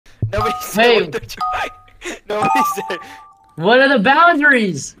Nobody said. Nobody said. What are the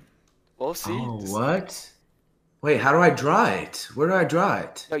boundaries? We'll see. Oh, what? Wait, how do I draw it? Where do I draw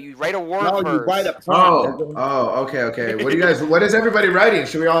it? No, you write a word No, first. you write up front. Okay. What do you guys? What is everybody writing?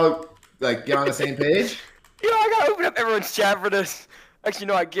 Should we all like get on the same page? You know, I gotta open up everyone's chat for this. Actually,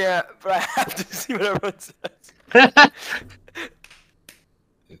 no, I can't. But I have to see what everyone says.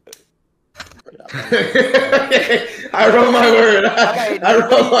 I wrote my word.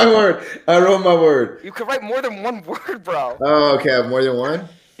 I wrote my word. You could write more than one word, bro. Oh, okay. I have more than one.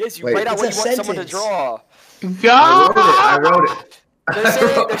 Yes, you Wait, write out what it's you a want someone to sentence. draw. I wrote it.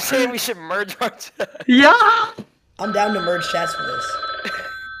 They're saying we should merge our chat. Yeah. I'm down to merge chats for this.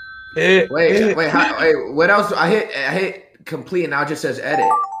 Wait. What else? I hit complete, and now it just says edit.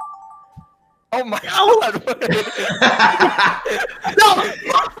 Oh my god. No.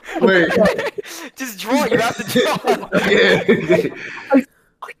 Wait. Just draw it. You have to draw it.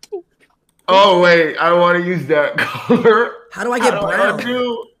 Oh wait, I want to use that color. How do I get brown?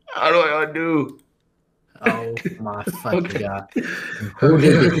 How do I undo? Oh my fucking god. Who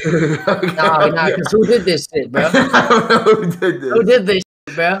did this? Nah, because who did this shit, bro? I don't know who did this. Who did this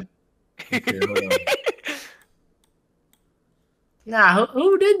shit, bro? Okay, hold on. Nah,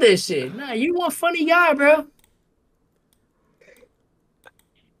 who did this shit? Nah, you one funny guy, bro.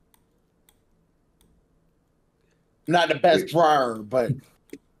 Not the best drawer, but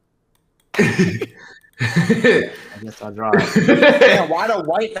I guess I'll draw it. damn, why the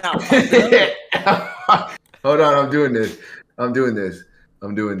white now? Hold on, I'm doing this. Hold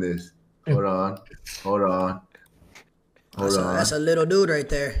on. That's a little dude right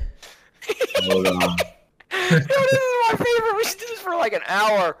there. Hold on. Yo, this is my favorite. We should do this for like an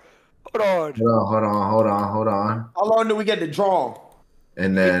hour. Hold on. How long do we get to draw?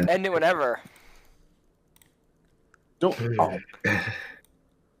 And then End it whenever. Don't. Oh.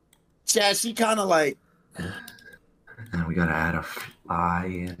 Chad, she kind of like. we gotta add a fly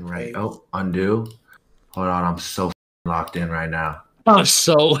in right. Oh, undo. Hold on, I'm so locked in right now. I'm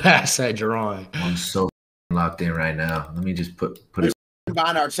so ass at drawing. I'm so locked in right now. Let me just put it.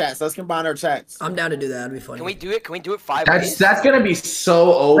 Combine our chats. Let's combine our chats. I'm down to do that. That'd be funny. Can we do it? Can we do it 5 ways? That's gonna be so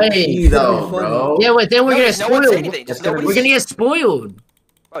OP Hey, though, funny. bro. Yeah, but then we're gonna get No one say spoiled. anything. Just We're nobody's- gonna get spoiled.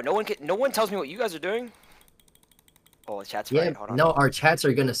 Oh, no one tells me what you guys are doing. Oh, the chat's Yeah, right. Hold on. no, our chats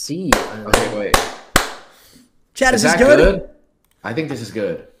are gonna see. Okay, wait. Chat, is this that good? I think this is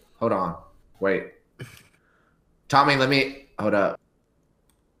good. Hold on. Wait. Tommy, hold up.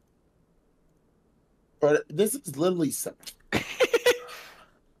 But this is literally.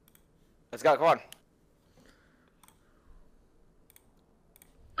 Let's go. Come on.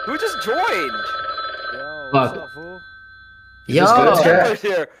 Who just joined? Fuck. Is this good, chat? Temper's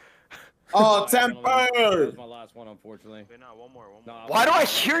here. Oh, That temper. was my last one, unfortunately. One more. Why do I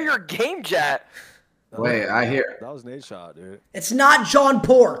hear your game chat? Wait, I hear. That was Nate's shot, dude. It's not John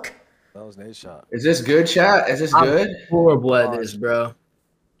Pork. That was Nate's shot. Is this good, chat? Is this good? I'm horrible at this, bro.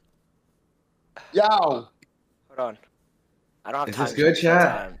 Yo. Hold on. I don't have Is time. this good, There's no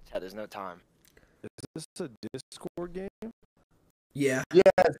chat? time. Chat, there's no time. Is this a Discord game? Yeah.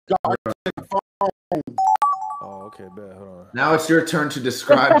 Yes. Gartic phone. Oh, okay, bet. Hold on. Now it's your turn to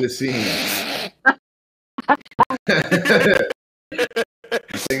describe the scene. I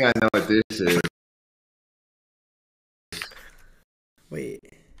think I know what this is. Wait.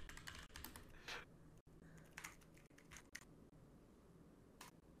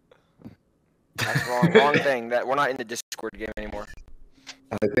 That's wrong. Wrong thing. That we're not in the Discord game anymore.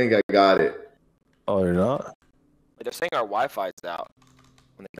 I think I got it. Oh, you're not? Like, they're saying our Wi-Fi's out.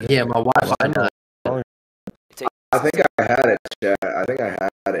 When they- Yeah, my Wi-Fi not. I think I had it, chat. I think I had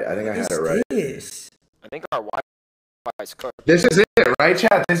it. I think I had it right. This? I think our Wi-Fi's cooked. This is it, right,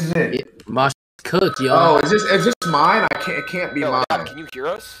 chat? This is it. My cooked, yo. Oh, is this mine? It can't be Yo, mine. Dad, can you hear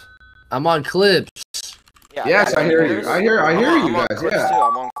us? I'm on clips. Yeah. Yes, I hear you. I hear I'm you on guys. clips Yeah. Too.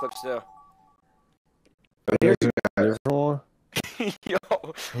 I'm on clips too. I hear you. Different one? Yo,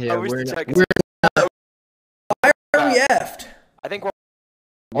 Yeah, I wish we're the not, chat could- we're Why are we effed? I think we're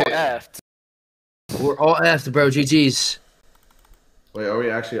all effed. we're all effed, bro. GG's. Wait, are we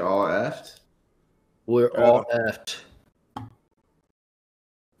actually all effed? We're all effed.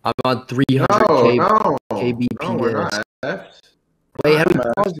 I'm on 300 No, kbps. no, we're not effed. Wait, how do we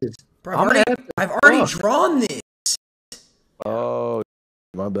pause this? Bro, I'm effed. I've already Fuck. drawn this. Oh,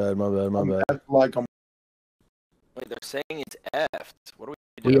 my bad. That's like I'm. Wait, they're saying it's effed. What do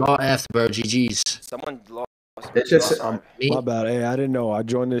we We do? all effed, bro. GG's. Someone lost. It's just Me? My bad. Hey, I didn't know. I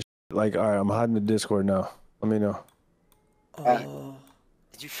joined this. Like, all right, I'm hiding the Discord now. Let me know. Oh.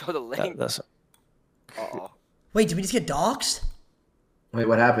 Did you show the link? That's Uh-oh. Wait, did we just get doxxed? Wait,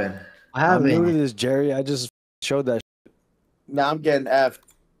 what happened? I'm new to happened? this, Jerry. I just showed that. Nah, I'm getting F.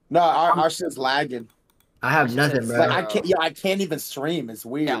 No, our shit's lagging. I have nothing, It's bro. Like I can't. Yeah, I can't even stream. It's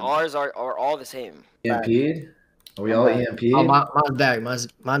weird. Yeah, ours are all the same. EMP'd? Are we all EMP'd? Oh, mine's back. Mine's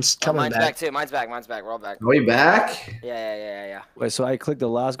Oh, coming mine's back. back too. Mine's back. We're all back. Are we back? Yeah. Wait, so I clicked the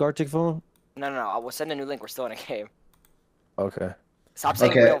last Gartic phone? No. I will send a new link. We're still in a game. Okay. Stop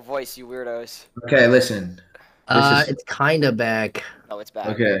saying Okay. real voice, you weirdos. Okay, listen. It's kind of back. No, it's back.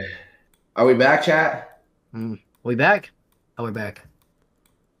 Okay. Are we back, chat? We back? Oh, we're back.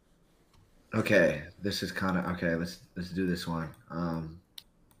 Okay. This is kind of okay. Let's do this one.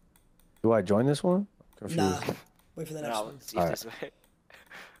 Do I join this one? Confused. Nah. Wait for the next No, one. let's use this way.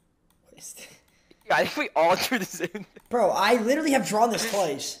 Yeah, I think we all drew the same thing. Bro, I literally have drawn this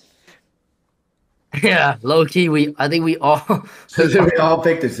twice. Yeah, low key. I think we all we all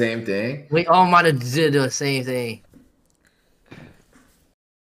picked the same thing. we all might have did the same thing. It's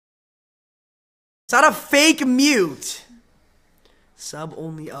not a fake mute. Sub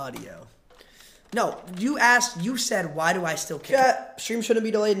only audio. No, you said, why do I still care? Chat, stream shouldn't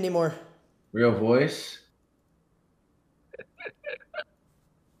be delayed anymore. Real voice.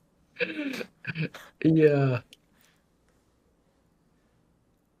 Yeah.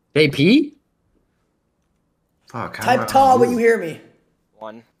 JP? Fuck. how do Type I tall when move? you hear me.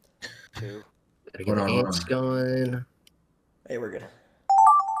 1, 2. Gotta get Hold the on, hold ants on. going. Hey, we're good.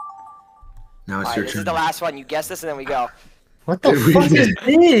 Now it's Alright, your this turn. is the last one. You guess this, and then we go. What the Dude, fuck is this?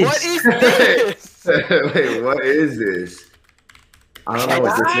 What is this? Wait, what is this? I don't know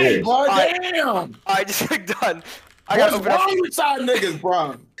what this Hey, is. bro, damn. Alright, just click done. I gotta What's open up. wrong with y'all niggas,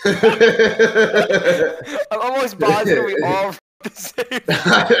 bro? I'm almost positive we all wrote the same.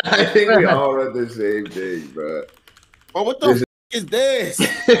 I think we all wrote the same thing, bro. Bro, what the is this?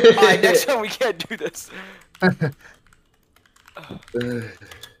 Alright, next time we can't do this.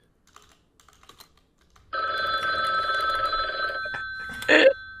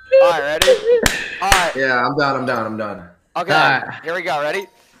 Alright, ready? Alright, Yeah, I'm done. okay. Alright. Here we go, ready?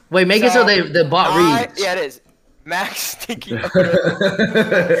 Wait, make it so the bot reads. Yeah, it is. Max Stinky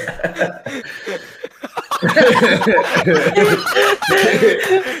Odor.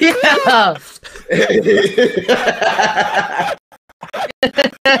 Yeah.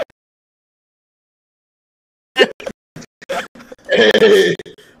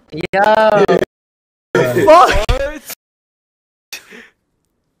 Yo. Fuck! What?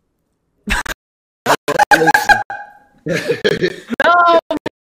 No.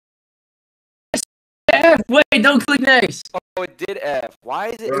 F. Wait, don't click next. Oh, it did F. Why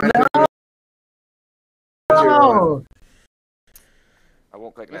is it? No. I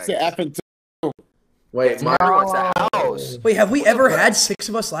won't click It's next. an F and two. Wait, my Everyone's the house. Wait, have we ever had 6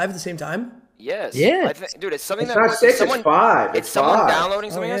 of us live at the same time? Yes. Yeah. I think, dude, it's something it's that not 6, someone, it's 5. It's someone 5.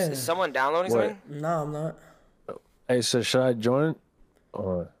 downloading something Oh, else? yeah. Is someone downloading Wait. something? No, I'm not. Hey, so should I join?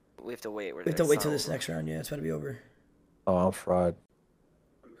 Or We have to wait. We have to wait till this next round. Yeah, it's about to be over. oh, I'm fried.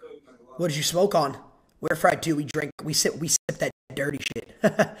 What did you smoke on? We're fried too. We sip that dirty shit.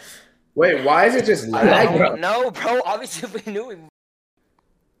 Wait, why is it just I lag? don't know, bro. Obviously, we knew it.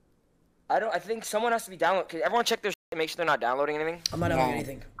 I think someone has to be downloading. Can everyone check their shit and make sure they're not downloading anything? I'm not doing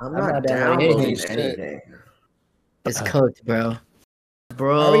anything. I'm not not downloading downloading shit. anything. It's cooked, bro.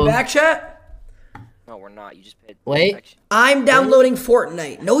 Are we back, chat? No, we're not. You just paid. Wait. attention. I'm downloading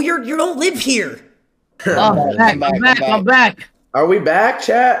Fortnite. No, you don't live here. Oh, I'm back. Are we back,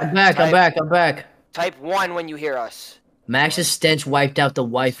 chat? I'm back. Type 1 when you hear us. Max's stench wiped out the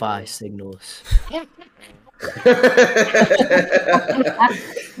Wi-Fi signals. Yeah.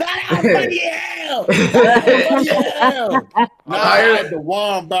 Nah, I had the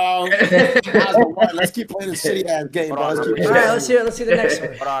one, bro. Let's keep playing this shitty ass game, bro. Let's keep All right, let's see the next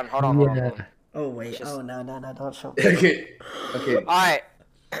one. Hold on. Oh wait. Oh no, don't show. Okay. All right.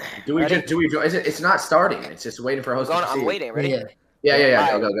 Do we join? It's not starting. It's just waiting for host to I'm proceed. waiting. Ready? Yeah.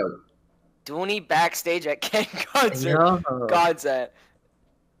 Yeah. Go. Dooney backstage at Ken concert. Yo. Concert.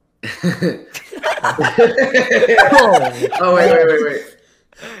 Oh wait.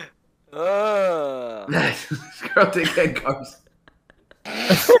 Nice. This girl did get cars.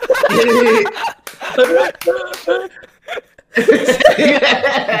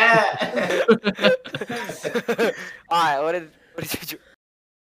 Alright, what did you do?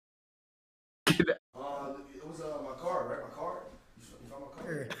 It was my car, right? My car. You found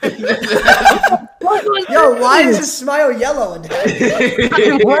my car. Yo, why is his smile yellow? What is that?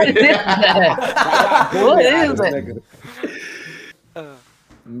 What is that?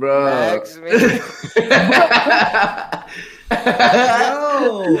 Bro. Max, man.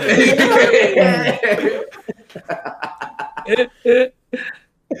 No. What?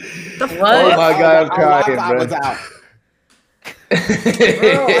 Oh my god, I'm crying, I was out. Bro,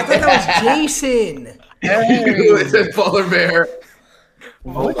 I thought that was Jason. It's a polar bear.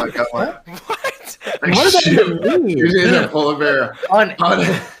 Oh my god. What? Like, What does that even mean? You're saying a polar bear. On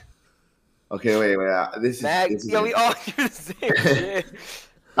Okay, wait. This Mag, is yo, we all do the same shit.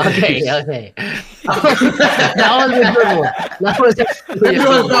 Okay. That was a good one. That was This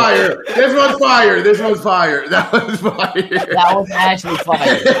one's fire. This one's fire. This one's fire. That was fire. That was actually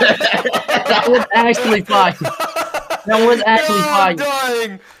fire. That was actually fire. That was actually I'm fire.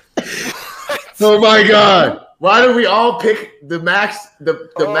 dying. Oh my god. Why do we all pick the max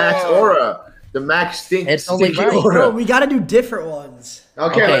max aura? The max It's only stinky right. Bro, aura. we gotta do different ones.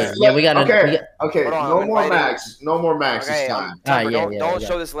 Okay, we gotta. Okay, Hold on, no I'm more inviting- max. No more max Okay, this time. Temper, yeah, don't yeah.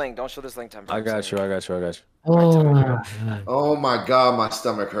 show this link. Don't show this link, Temper. I got you. Oh my god. Oh my god, my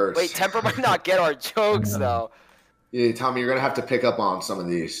stomach hurts. Wait, Temper might not get our jokes though. Yeah, Tommy, you're gonna have to pick up on some of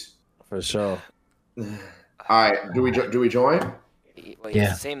these. For sure. All right, do we join? Wait, Yeah.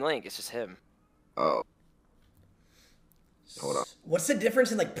 it's the same link. It's just him. Oh, hold on. What's the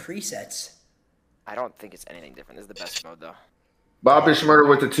difference in like presets? I don't think it's anything different. This is the best mode though. Bobby Schmurder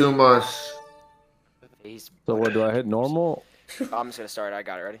with the 2 months. He's. So what do I hit normal? I'm just gonna start. I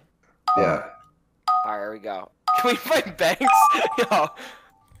got it ready. Yeah. All right, here we go. Can we find Banks? Yo.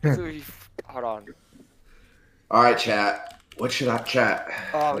 Hold on. All right, chat. What should I chat?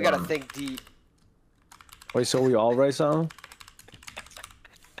 Oh, we gotta think deep. Wait, so we all write something?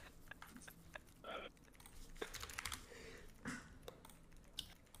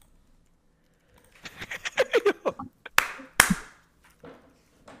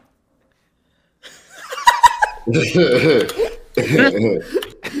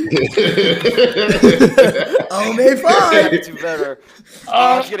 Oh, May 5. Do better.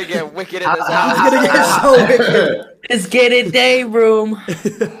 Oh, I'm gonna get wicked in this It's house. gonna get so wicked. Let's get it day room.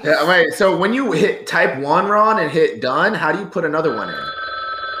 Yeah, wait. So when you hit type 1, Ron, and hit done, how do you put another one in?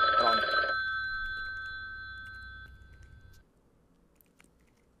 Hold on.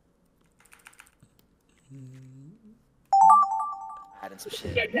 Adding some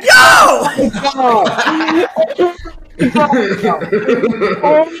shit. How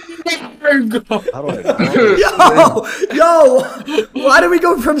do I Yo, why did we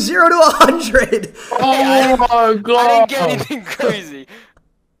go from 0 to 100? Oh my I didn't god. get anything crazy.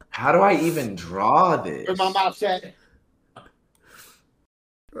 How do I even draw this? Where's my mouth at?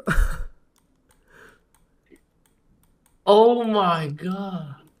 Oh my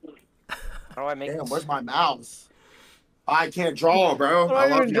god. How do I make Damn, this? where's my mouse? I can't draw, bro. How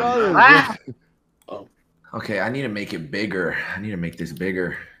do I even draw this? Ah! Okay, I need to make it bigger. I need to make this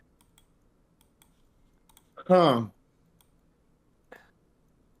bigger. Huh.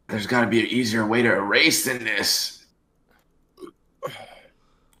 There's got to be an easier way to erase than this.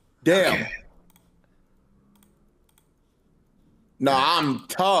 Damn. Okay. No, I'm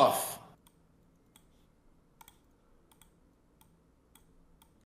tough.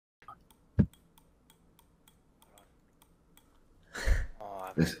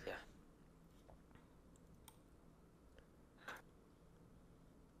 Oh, This- yeah.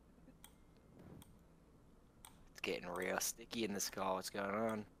 It's getting real sticky in this call. What's going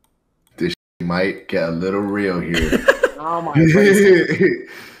on? This might get a little real here. Oh my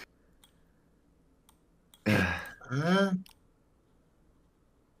god. Huh?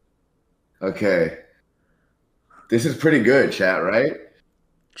 Okay. This is pretty good, chat, right?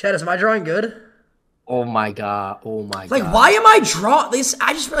 Chad, is my drawing good? Oh my god. Oh my god. Like, why am I drawing this?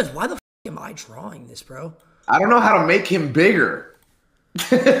 I just realized, why the f am I drawing this, bro? I don't know how to make him bigger.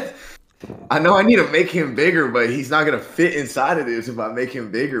 I know I need to make him bigger, but he's not going to fit inside of this if I make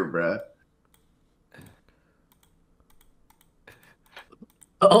him bigger, bruh.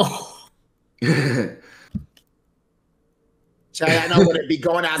 Oh. Chad, I know what it be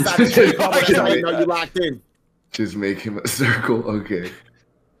going outside the street. But I didn't know you locked in. Just make him a circle. Okay.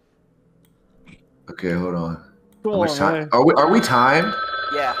 Okay, hold on. How much time? Are we timed?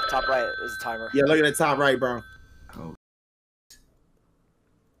 Yeah, top right is the timer. Yeah, look at the top right, bro. Oh.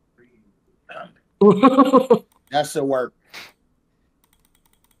 That should work.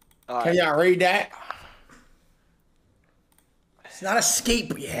 All Can right. y'all read that? It's not a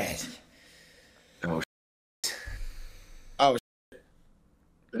skate yet. Oh.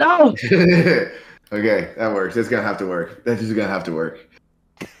 No. Okay, that works. It's gonna have to work. That's just gonna have to work.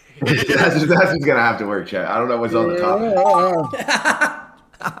 that's just gonna have to work, chat. I don't know what's on the top.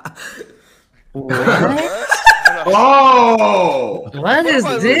 Oh! What is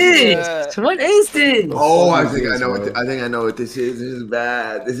What was this? that? What is this? Oh, I think I know. I think I know what this is. This is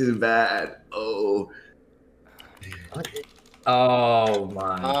bad. This is bad. Oh. Oh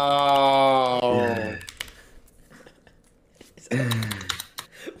my. Oh.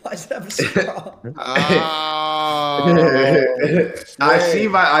 Why does it have a straw? Oh. I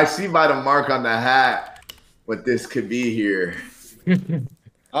see by the mark on the hat what this could be here.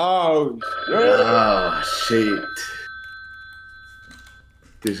 Oh. Oh shit.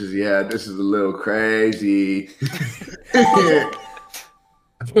 This is a little crazy.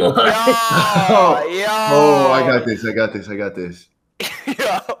 Yo, yo. Oh, I got this. Yo.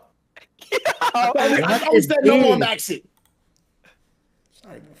 I was that no more Maxi.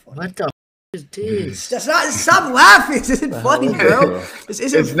 What the f is this? That's not. Stop laughing. This isn't funny, bro. This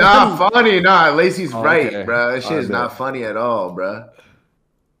isn't. It's not funny. Nah, Lacy's right, Okay. bro. This shit is bet. not funny at all, bro.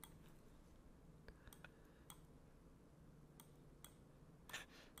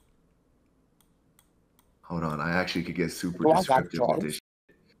 Hold on, I actually could get super Oh, I got descriptive with this.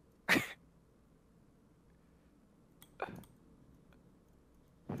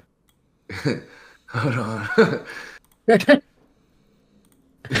 Hold on.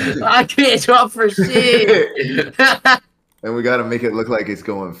 I can't draw for shit. And we gotta make it look like it's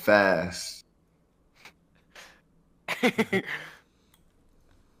going fast.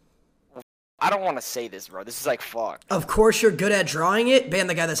 I don't want to say this, bro. This is like fuck. Of course, you're good at drawing it. Ban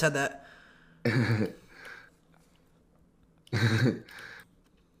the guy that said that.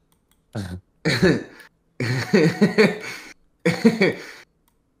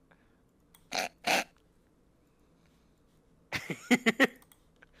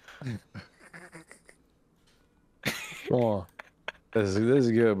 Come on. This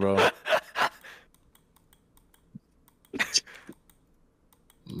is good, bro.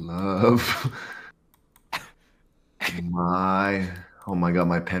 Love. Oh my god,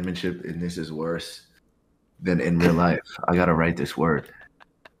 my penmanship in this is worse than in real life. I gotta write this word.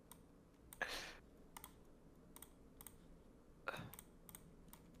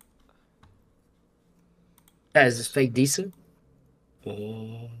 Is this fake decent?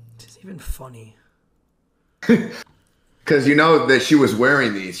 It's even funny. Because you know that she was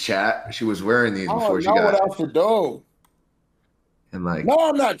wearing these, chat. She was wearing these before she know got what else to do. and like No,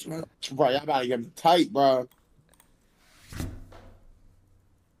 I'm not. Bro, y'all about to get me tight, bro.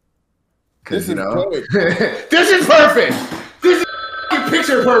 because you This is know good. this is perfect. This is fucking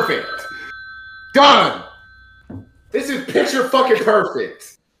picture perfect. Done. This is picture fucking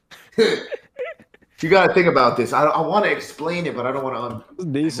perfect. You gotta think about this. I want to explain it, but I don't want to. This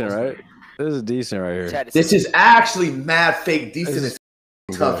is decent, right? This is decent right here. Chad, This is actually mad fake decent as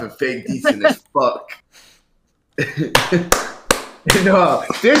tough and fake decent as fuck. No,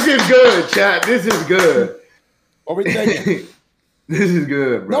 this is good, chat. This is good. What we thinking? This is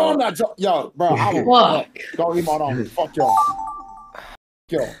good, bro. No, I'm not. Yo, bro, I will go eat my own. Fuck y'all.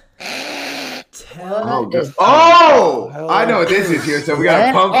 Yo. Oh, good. Oh, I know what this is here. So we got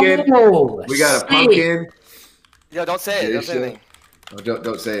a pumpkin. Oh, We got a shit. pumpkin. Yo, don't say it. Don't say anything. Oh,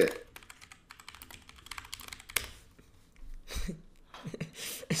 don't say it.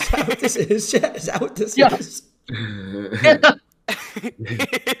 Is that what this is, Chat? Is that what this Yeah. is?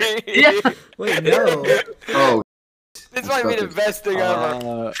 Yeah. Wait, no. Oh, This might be the best thing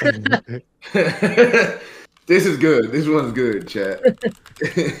ever. this is good. This one's good, chat.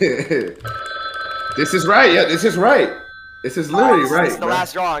 This is right. Yeah, this is right. This is literally right. This is the bro.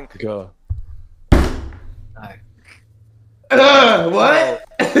 last drawing. Go. What?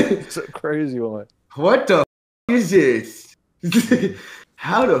 It's a crazy one. What the is this?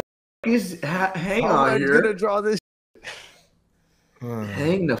 How the is? Hang How am I on gonna here. draw this?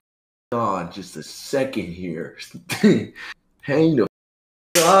 Hang the on just a second here. Hang the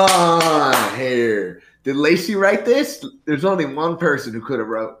on here. Did Lacy write this? There's only one person who could have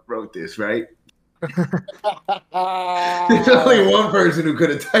wrote this, right? There's only one person who could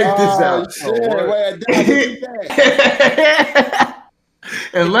have typed this out.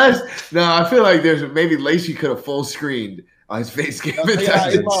 Unless, no, I feel like there's maybe Lacy could have full screened on his face game.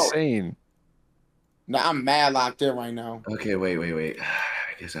 That's insane. Nah, I'm mad locked in right now. Okay, wait.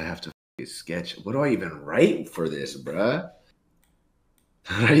 I guess I have to sketch. What do I even write for this, bruh?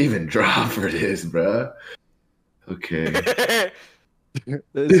 How do I even draw for this, bruh? Okay.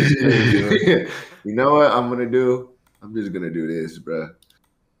 This is crazy, You know what I'm gonna do? I'm just gonna do this, bruh.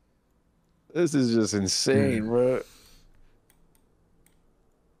 this is just insane, bro.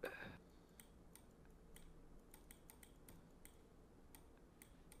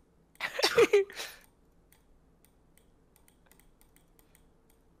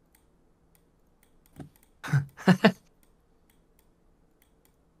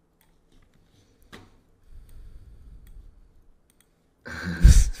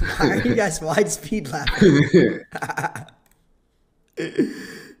 Why are you guys wide speed laughing?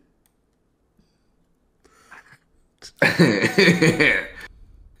 You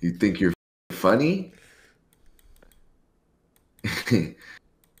think you're funny? You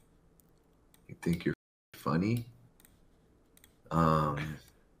think you're funny? Nah,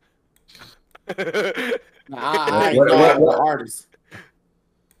 I ain't what artist.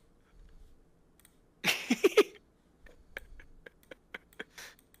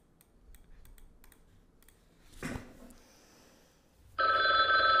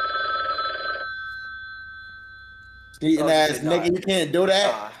 Eating ass nigga, you can't do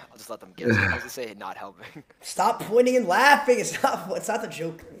that. I'll just let them guess. I'll just say not helping. Stop pointing and laughing. It's not the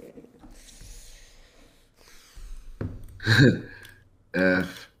joke.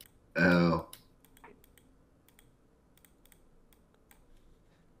 F L.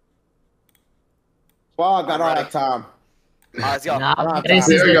 Fuck, I don't have time. Let's go. Nah, There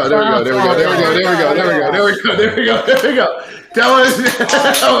we go. Tell us.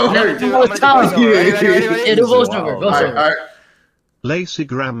 All right. Lacy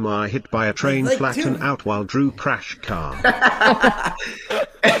grandma hit by a train Like, flatten dude. out while Drew crash car.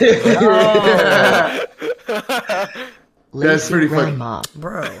 That's pretty funny.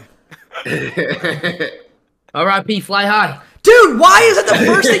 Bro. R.I.P. Fly high. Dude, why is it the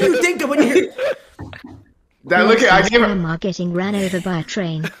first thing you think of when you hear... That look at I gave her. Grandma getting ran over by a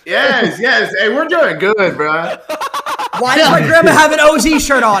train. Yes. Hey, we're doing good, bro. Why does my grandma have an OZ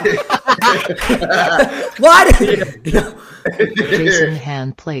shirt on? Why did... Jason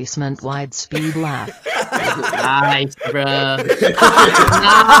hand placement wide speed laugh. Nice, bro. Nice,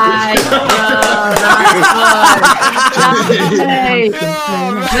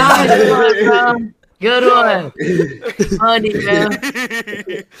 bro. Good one. Funny, man.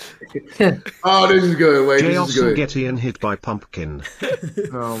 Oh, this is good. Wait, Jay this is also good. getting hit by pumpkin.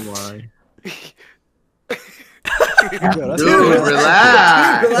 Oh, my. Dude,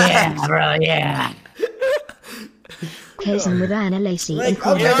 relax. Yeah, bro, yeah. Posing with Anna Lacy in Like,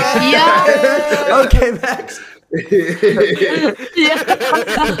 corner. Yeah. Okay, Max.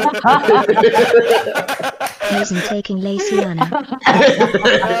 Posing taking Lacy Anna. Why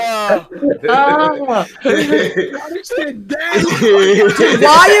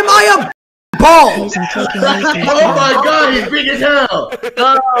am I a ball? Posing taking Lacy Oh my God, he's big as hell.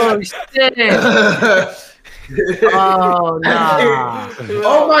 Oh, shit. Oh, nah.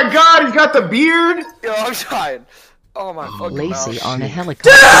 Oh my God, he's got the beard. Yo, I'm trying. Oh my fucking Lacy mouth. on a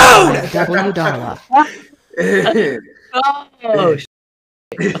helicopter. W dollar. Oh, shit.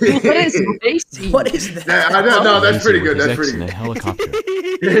 What is Lacy? What is that? Yeah, I know, no, that's pretty good. That's pretty In a good. helicopter.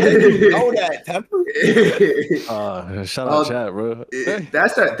 Know that temper? Shout out chat, bro.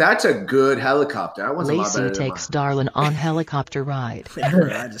 That's a good helicopter. That one's a lot Lacy better than takes Darlin on helicopter ride.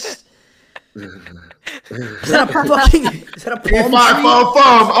 I just... Is that a fucking... Is that a palm mine. tree? Foam.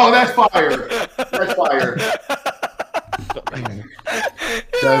 Oh, that's fire. That's fire.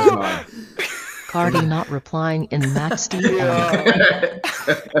 That's mine. Cardi not replying in Max DM.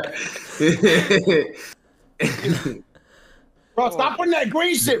 Bro, stop putting that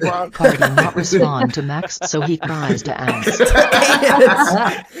green shit, bro. Cardi not respond to Max, so he cries to Ass.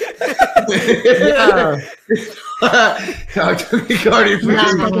 Cardi, please.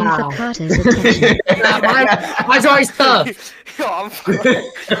 Begging for Carter's attention. Mine's always tough. Yo, I'm Look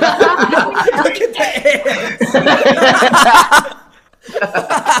at the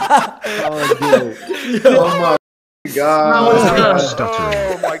Oh my God. Stuttering.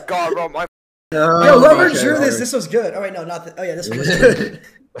 Oh my God, bro. My Yo, whoever drew this was good. Oh wait, no, not the... Oh yeah, this one was good.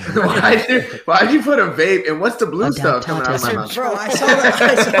 Why'd you put a vape and what's the blue Adapt stuff coming out of my mouth? Bro, I saw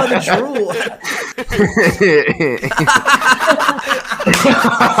the drool.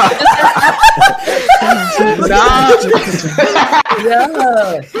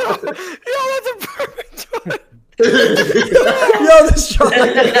 Yeah. Yo, that's a perfect one. Yo, this shot.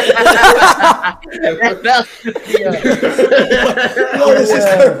 Yo, this is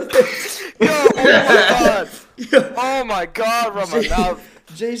perfect. Yo, oh my God, bro. My mouth.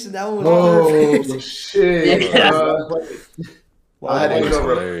 Jason, that one was perfect. Oh shit! Yeah. I had That was Uno.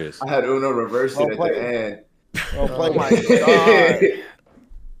 hilarious. I had Uno reverse it at the end. Oh, play Oh my God.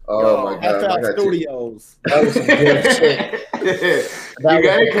 Oh my God! I FL got you. Studios. That was some good shit. You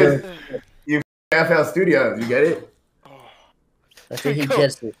get it? Cause you FL Studios. You get it? I think he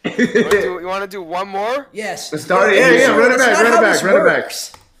gets it. You want to do one more? Yes. Let's start it. Yeah. Run it That's not back. how this Run it back.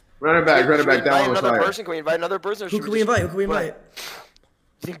 works. Run it back. Should we That invite one was another fire. person? Can we invite another person? Or Who should can we just- invite? Who can we invite?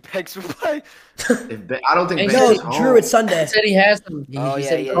 You think Banks would play? I don't think Hey, Banks No, is home. Drew, it's Sunday. He said he has them. Oh, He yeah,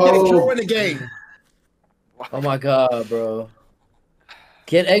 said, yeah. Get Drew in the game. Oh my God, bro.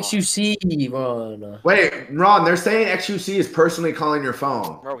 Get XUC, Ron. Wait, Ron. They're saying XUC is personally calling your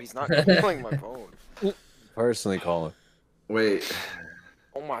phone. Bro, he's not calling my phone. Personally calling. Wait.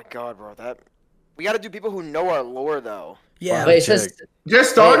 Oh my god, bro. We gotta do people who know our lore though. Yeah. Wait, it says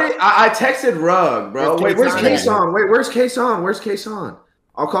Just started? I texted Rug, bro. Wait, where's Kason? Wait, where's Kason? Where's Kason?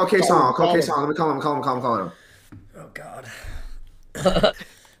 I'll call Kason. I'll call Kason. Let me call him. Oh god.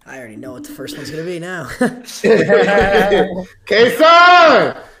 I already know what the first one's gonna be now.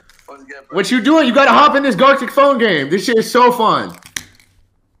 Kason! What you doing? You gotta hop in this Gartic phone game. This shit is so fun.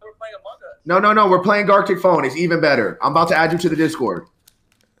 We're playing Among Us. No. We're playing Gartic phone. It's even better. I'm about to add you to the Discord.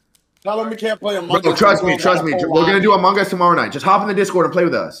 Tell them we can't play Among Us. Bro, trust me. We're gonna do Among Us tomorrow night. Just hop in the Discord and play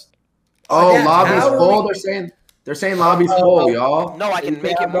with us. Oh, yeah, lobby's how are full. we- They're saying lobby's full, y'all. No, I can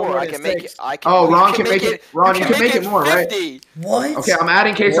make it more. I can make it. Oh, Ron can make it. Ron, you can make it more, right? 50. What? Okay, I'm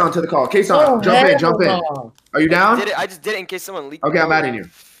adding Kason to the call. Kason, jump in. Are you down? I just did it in case someone leaked. Okay, I'm adding you.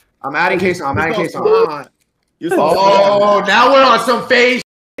 I'm adding Kason. Oh, Oh, now we're on some FaZe.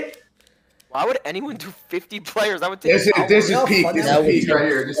 Why would anyone do 50 players? That would take This is hours. peak. This That is peak right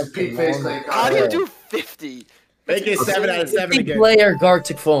here. This is peak FaZe playing. How do you do 50? Make it 7 out of 7 again. player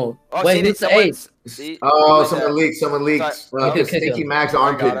Gartic phone. Oh, Wait, who's the 8? See? Oh, someone leaked. Okay, Stinky Max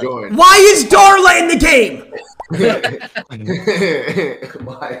armpit joined. Why is Darla in the game?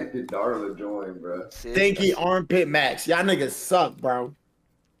 Why did Darla join, bro? Stinky armpit max. Y'all niggas suck, bro.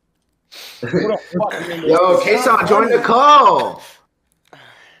 Who the fuck is in this? Yo, Kason, join the call.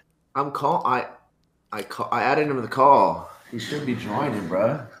 I added him to the call. He should be joining,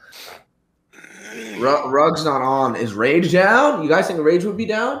 bro. Rug's not on. Is Rage down? You guys think Rage would be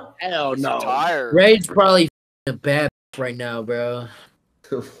down? Hell no. I'm tired. Rage probably a bad right now, bro.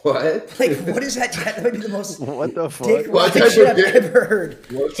 What? Like, what is that? That might be the most What the fuck? dick What riding type shit of I've dick? ever heard.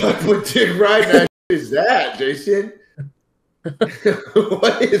 What type of dick ride that is that, Jason?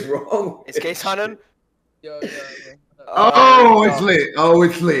 What is wrong? Is Case hunting? Oh, it's lit. Oh,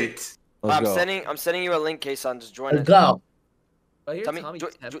 it's lit. I'm Let's go. sending you a link, Case on. Just join Let's it. go. I hear Tell me- Tommy jo-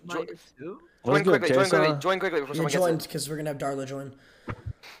 Tep jo- might jo- too. Join What's good, quickly. Kason? Join quickly before You someone joined gets because we're gonna have Darla join.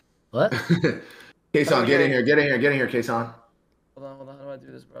 What? Kason, get in here. Get in here, Kason. Hold on. How do I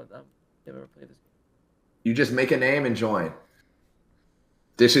do this, bro? I've never played this. You just make a name and join.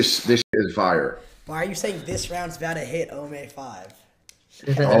 This is fire. Why are you saying this round's about to hit Ome 5?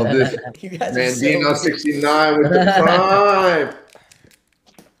 All this You guys are Mandino so 69 with the prime.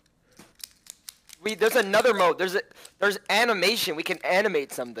 There's another mode. There's animation. We can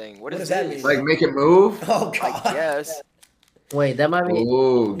animate something. What does is that this? mean? Like make it move. Oh I god. guess. Wait, that might be.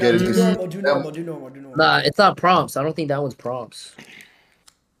 Ooh, get Do it. normal. Nah, it's not prompts. I don't think that one's prompts.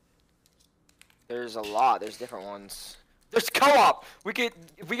 There's a lot. There's different ones. There's co-op.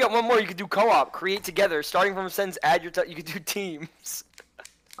 If we got one more, you could do co-op. Create together. Starting from a sentence, add your. You could do teams.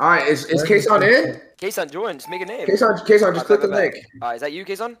 All right, is Kason in? Kason, join. Just make a name. Kason, just click the link. Is that you,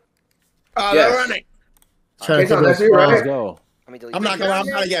 Kason? Oh, Yes. they're running. Trying to Kason, think that's of you, right? Let's go. Let me delete. I'm not gonna. I'm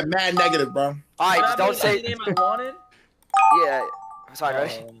trying to get mad negative, bro. Alright, just don't Is that say. the name I wanted? Yeah. Sorry,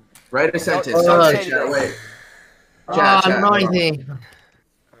 right? Write a sentence. don't Don't say say chat. anything. Wait. Oh, Chat, I don't know hold on. anything.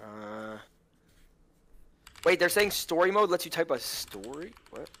 Wait, they're saying story mode lets you type a story?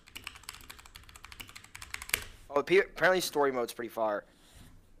 What? Oh, apparently story mode's pretty far.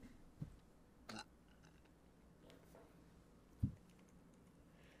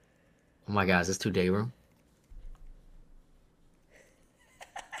 Oh my god, is this 2-day room?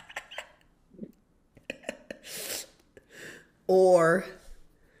 Or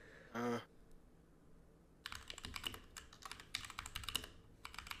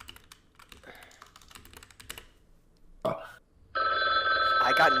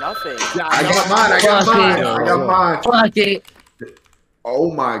I got nothing. I got mine. Fuck it.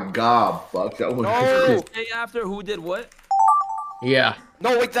 Oh my god, fuck that one. No! Day after who did what? Yeah.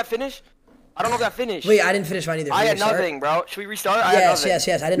 No, wait, did that finish? I don't know if that finished. wait, I didn't finish mine either. I had Restart? nothing, bro. Should we restart? I had Yes, nothing.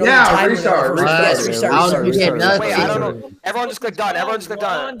 yes. I didn't know Yeah, the time was restart, over. restart. Yes, restart. I'll restart, get restart. nothing. Wait, I don't know. Everyone just click done. Everyone just click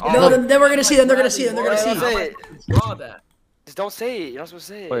done. No, then we're gonna see. Then they're gonna see. Don't say it. Draw that. Just don't say it. You're not supposed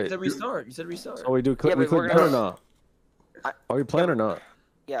to say it. Wait. You said restart. You said restart. So we do click. Yeah, we but we're click done or gonna- not? Are we playing or not?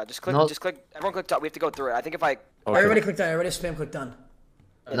 Yeah, just click. No. Just click. Everyone click done. We have to go through it. I think if I. Okay. Everybody click done. Everybody spam click done.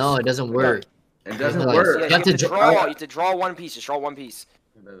 No, it doesn't work. It doesn't Yeah, work. Yeah, you have to draw. You have to draw one piece. Just draw one piece.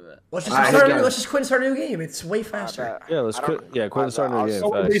 Let's just Alright, start. here we go. Let's just quit and start a new game. It's way faster. Yeah, let's I don't- quit. Yeah, quit and start a new game. So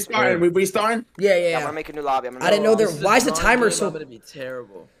we Facts. restarting. We restarting. Yeah, Yeah, I'm yeah. gonna make a new lobby. I didn't know there. This is Why is the a timer game, so? I'm gonna be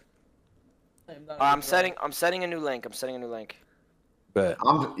terrible. I'm setting a new link. I'm setting a new link. Bet.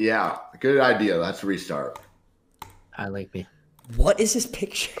 Yeah, good idea. Let's restart. I like me. What is this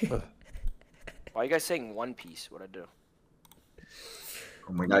picture? Why are you guys saying one piece? What'd I do?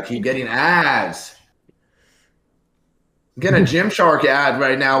 Oh my god, keep getting ads. Getting a Gymshark ad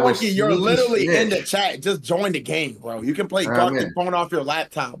right now with You're Sneaky literally in Snitch. the chat. Just join the game, bro. You can play I'm Gartic in. phone off your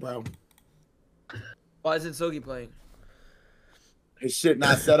laptop, bro. Why isn't Sogi playing? His shit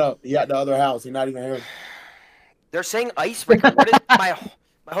not set up. He at the other house. He not even here. They're saying icebreaker. What is my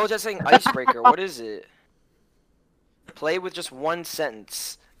whole chat saying icebreaker? What is it? Play with just one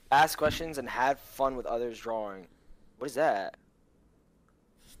sentence. Ask questions and have fun with others drawing. What is that?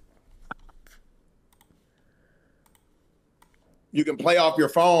 You can play off your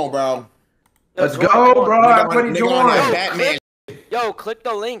phone, bro. Yo, Let's join, go, come on. bro. Everybody join. Batman. Yo, click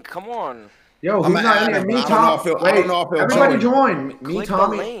the link. Come on. Yo, I'm who's not in add here? him, Me, but I don't know Tom. if he'll- I Wait, don't know if he'll everybody join. join. Me, Click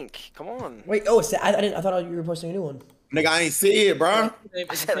Tommy. the link. Come on. Wait, oh, I didn't. I thought you were posting a new one. Nigga, I ain't see it, bro.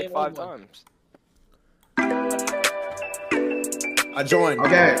 I said it like 5 times. I joined.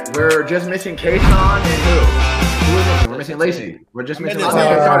 Okay, we're just missing Kayshawn and who? Who is missing? We're missing Lacy. We're just I'm missing. in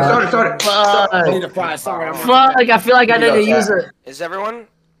Okay, this start it. I need to fry. Sorry, I'm Fuck, I feel like I Here need we to go, use chat. it. Is everyone?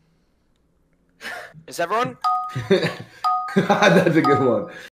 Is everyone? That's a good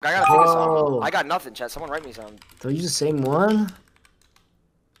one. I gotta think of Whoa. something. I got nothing, chat. Someone write me something. Do I use the same one?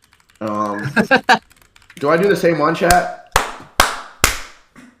 Do I do the same one, chat?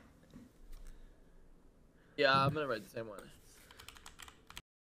 Yeah, I'm gonna write the same one.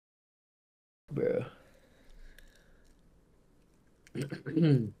 Bro.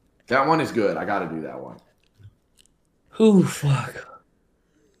 That one is good. I gotta do that one. Ooh, fuck.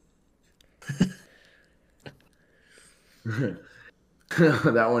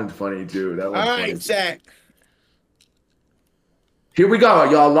 That one's funny too. That All one's funny. right, chat. Here we go,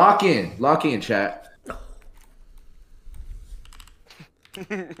 y'all. Lock in, chat.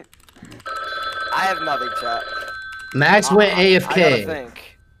 I have nothing, chat. Max went I gotta AFK.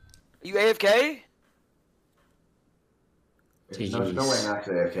 think. You AFK? No way, Max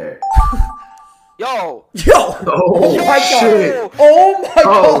AFK. Yo! Yo! Oh, my shit. god! Oh my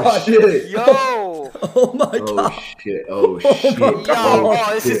Oh god! shit! Yo! Oh my Oh god! shit! Oh shit! Yo! Oh,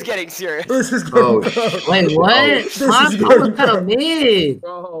 Oh, this is shit. getting serious. This is Oh getting shit! Wait, what? This My is phone was getting kind of mid.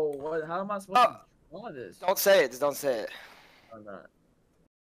 Bro, what? How am I supposed to draw this? Don't say it. Just don't say it. I'm not.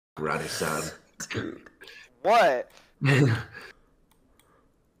 Grady son. What?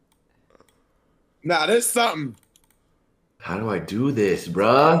 Nah, there's something. How do I do this, Oh,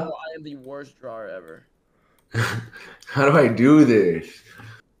 bruh? I am the worst drawer ever. How do I do this?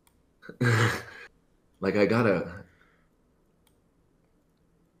 Like I gotta.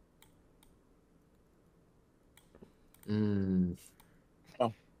 Mm.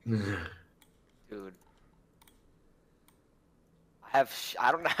 Dude. I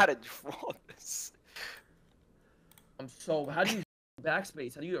don't know how to draw this. I'm so. How do you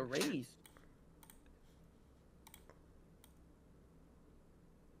backspace? How do you erase?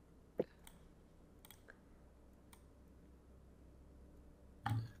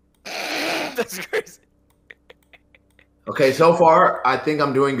 That's crazy. Okay, so far I think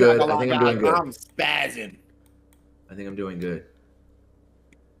I'm doing good. I think I'm doing good. I'm spazzing. I think I'm doing good.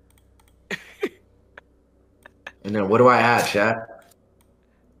 And then what do I add, chat?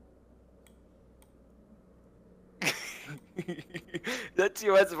 That's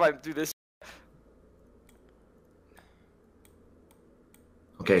TOS if I do this.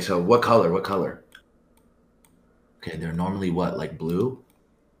 Okay, so what color? What color? Okay, they're normally what, like blue?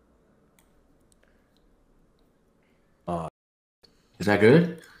 Is that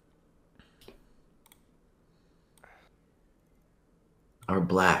good? Or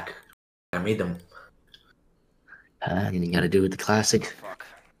black? I made them. You gotta do it the classic. Fuck.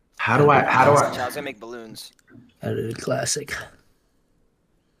 How do I? I was gonna make balloons. Gotta do the classic.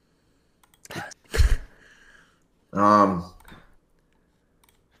 How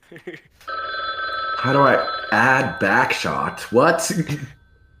do I add back shot? What?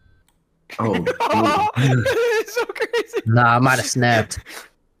 Oh, It's so crazy. Nah, I might have snapped.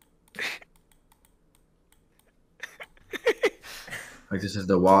 like this is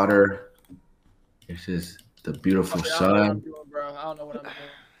the water. This is the beautiful I don't know what I'm sun. doing, bro. I don't know what I'm doing.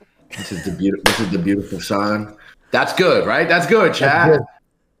 This is the beautiful. This is the beautiful sun. That's good, right? That's good, chat.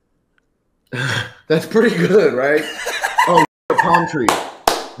 That's pretty good, right? Oh, a palm tree.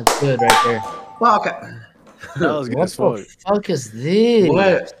 That's good right there. Fuck. That was good What as fuck. the fuck is this?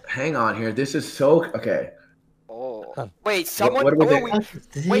 What? Hang on here. This is so okay. Oh. Wait, someone. what do we oh, think? we, What is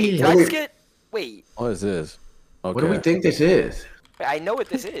this? wait, What do let's we- get. Wait. What is this? Okay. What do we think this is? I know what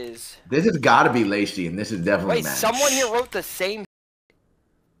this is. This has got to be Lacy, and this is definitely Wait, Matt. someone here wrote the same.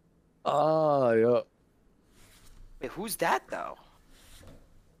 Oh, yeah. Wait, who's that though?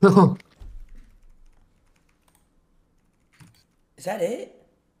 Is that it?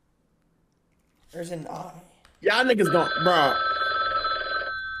 There's an eye. Y'all niggas don't, bro.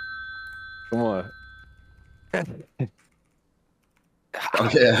 Come on.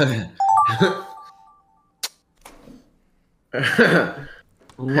 Okay.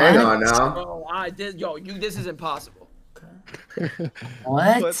 Hang on now. Bro, this is impossible.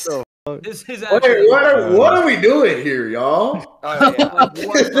 What? What the This is Wait, actually what are we doing here, y'all? Oh, yeah. like, what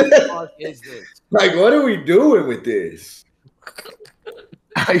the fuck is this? Like, what are we doing with this?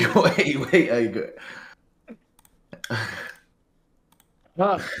 wait.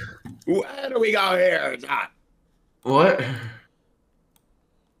 Where do we go here, John? What?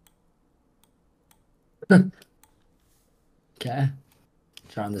 Okay.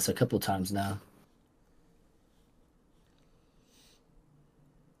 Trying this a couple times now.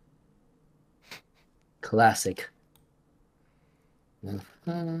 Classic.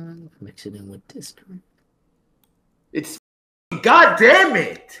 Mix it in with this. It's God damn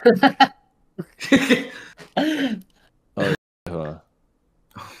it!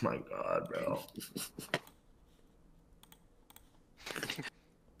 Oh my god, bro.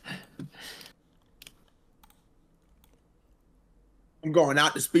 I'm going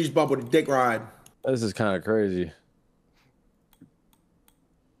out the speech bubble to dick ride. This is kind of crazy.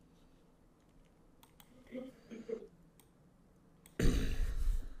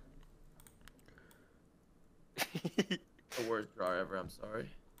 The worst draw ever. I'm sorry.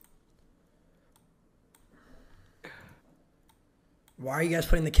 Why are you guys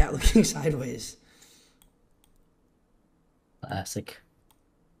putting the cat looking sideways? Classic.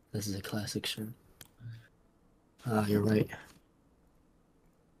 This is a classic shirt. Oh, you're right.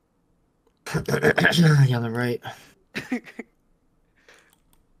 Y'all are right.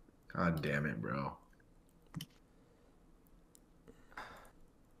 God damn it, bro.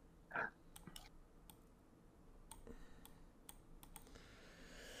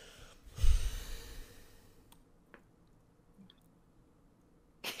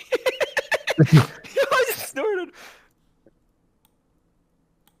 I just snorted.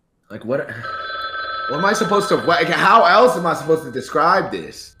 Like, what am I supposed to, how else am I supposed to describe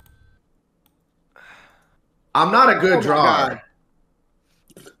this? I'm not a good drawer.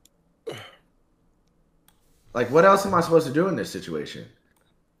 Like, what else am I supposed to do in this situation?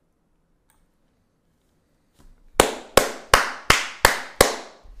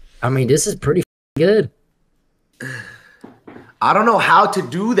 I mean, this is pretty good. I don't know how to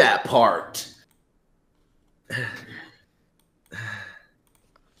do that part.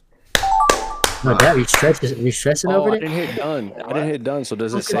 No, that you stressing over I it? didn't hit done. I didn't hit done. So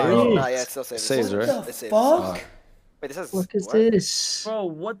does it save? Oh, no, yeah, it still saves. Saves, right? What the It saves. fuck? Wait, this has. What is what? this? Bro,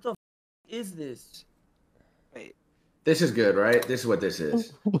 what the is this? Wait. This is good, right? This is what this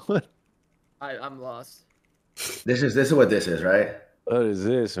is. What? I'm lost. This is what this is, right? What is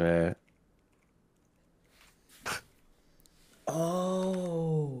this, man?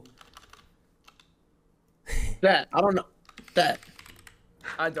 Oh. That I don't know. That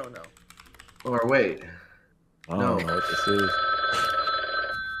I don't know. Or wait. I don't know what this is.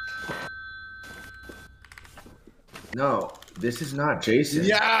 No, this is not Jason.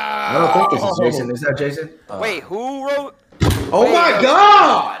 yeah. I don't think this is Jason. Is that Jason? Wait, who wrote? Oh Wait, my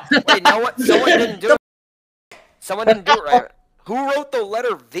god! Wait, no one. Someone didn't do it. Someone didn't do it right. Who wrote the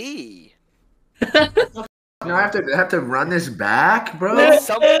letter V? No, I have to run this back, bro.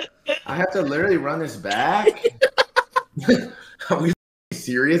 Some, I have to literally run this back. Are we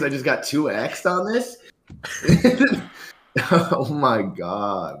serious? I just got 2x'd on this? Oh my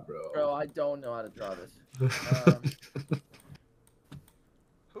god, bro. Bro, I don't know how to draw this.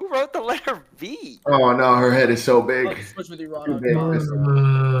 who wrote the letter V? Oh no, her head is so big. Let's switch with you, Ron. Too big.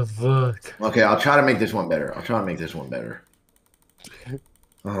 Fuck. Okay, I'll try to make this one better.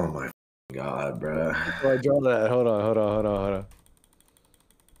 Oh my god, bro. Before I draw that, hold on.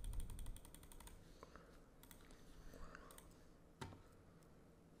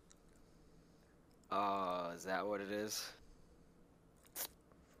 Is that what it is?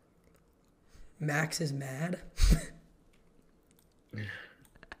 Max is mad.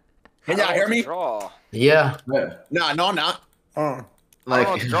 Can y'all hear me? Draw. Yeah. Yeah. No, I'm not. I Like,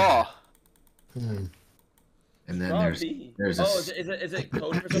 don't know, draw. and then Draw there's B. there's Oh, a is it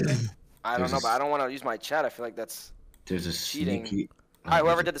code for something? I don't There's know, a but I don't want to use my chat. I feel like that's there's a cheating. sneaky. All right,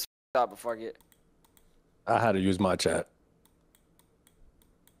 whoever did this up before I get. I had to use my chat.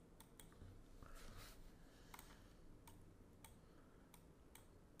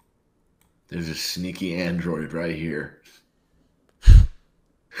 There's a sneaky android right here.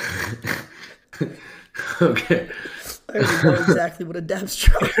 Okay. I already know exactly what a depth's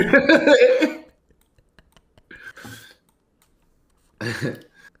trying.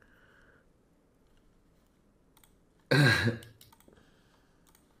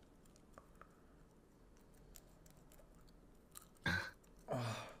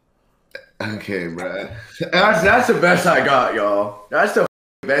 Okay, bro. That's the best I got, y'all. That's the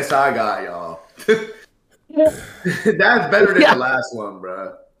best I got, y'all. That's better than the last one,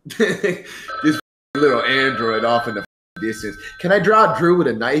 bro. This little android off in the distance. Can I draw Drew with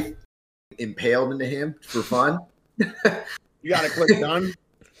a knife impaled into him for fun? You gotta click done.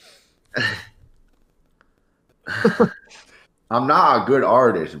 I'm not a good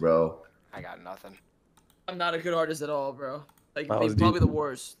artist, bro. I got nothing. I'm not a good artist at all, bro. Like, I was probably deep. the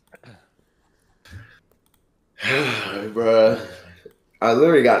worst. Bro, I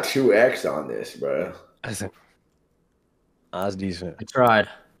literally got 2x on this, bro. That's decent. I tried.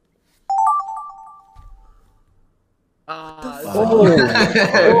 Oh, wait.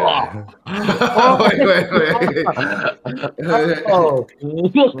 Oh.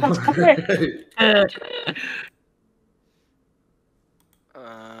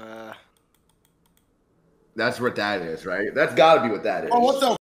 That's what that is, right? That's got to be what that is. Oh, what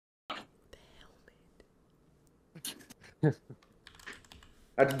the?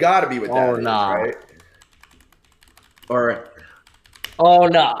 That's got to be what that is, nah. right? Or Oh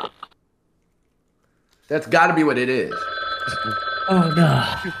no. that's got to be what it is. Oh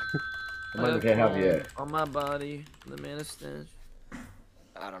no. I can't help you yet. On my body, the man is stench.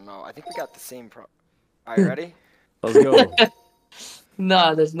 I don't know. I think we got the same pro. All right, ready? Let's go.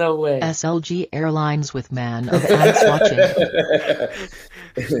 No, there's no way. SLG Airlines with man of ads watching.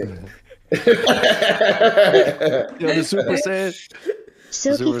 Yo, the Super Saiyan.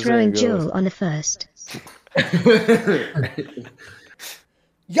 Silky Super throwing Saiyan goes. Joel on the first.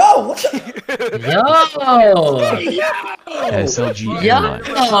 Yo, what the? Yo. SLG Yo. Airlines.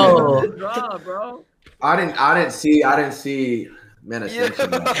 Good job, bro. I didn't see Man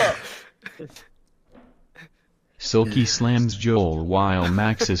Ascension. Silky slams Joel while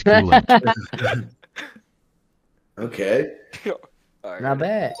Max is cooling. Okay. All right, Not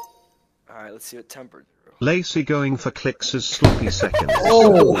bad. all right, let's see what tempered. Lacy going for clicks as sloppy seconds.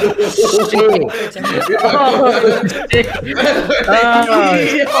 Oh shit. Oh shit.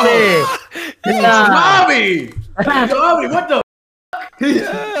 Nah. Bobby! Bobby, what the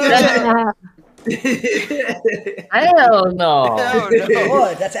Hell no.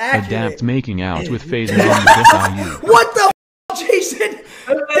 What? That's accurate. Adapt making out with FaZe mom FIU. What the Jason?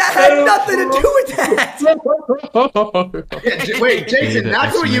 That had nothing to do with that. Yeah, wait, Jason, Beta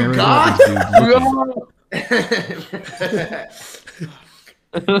that's what you Xmera got? dude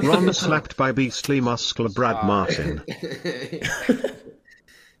looking. Ron slapped by beastly muscular Brad Martin.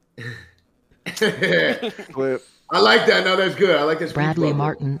 Clip. I like that. No, that's good. I like this. Bradley beat bubble.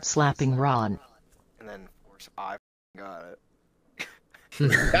 Martin slapping Ron. And then, of course, I got it.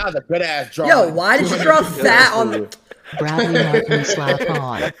 That was a good ass drawing. Yo, why did you draw fat on the? Bradley Martin slap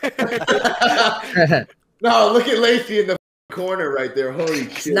on. No, look at Lacy in the corner right there. Holy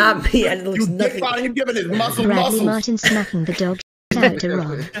shit. It's not me. It looks You dick nothing. out him giving his muscle Bradley muscles. Martin smacking the dog out to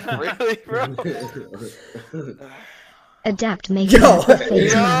Ron. Really, bro? Adapt making Yo. out with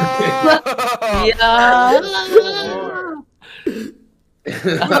FaZe mom.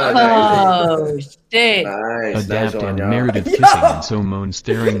 Oh shit. Nice. Adapt nice on and y'all. Meredith kissing and Somone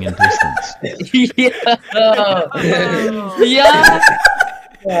staring in distance.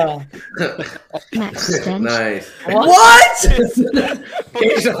 Yeah. Max stench. Nice. What?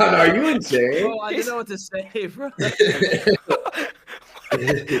 Jason, are you insane? Bro, I didn't know what to say, bro.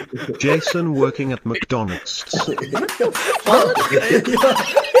 Jason working at McDonald's. What?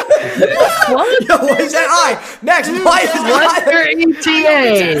 Yo, why is that I? Max, why is What's that? your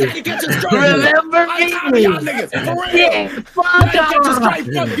ETA? Remember me? Yeah, fuck off.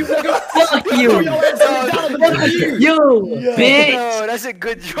 Fuck you. You, bitch. Yo, that's a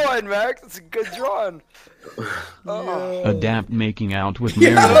good drawing, Max. That's a good drawing. Adapt making out with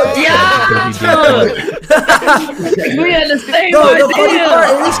Yeah. Meredith. We had the same No, the funny idea. part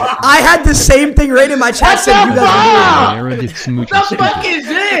is, I had the same thing right in my chat saying you guys Meredith smooching What the fuck stupid. is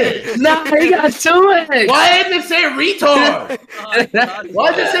this? Nah, he got to it. Why didn't it say retard?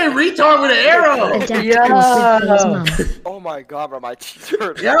 Why did it say retard with an arrow? Adapt Yeah. with FaZe mom. Oh my god, bro, my teeth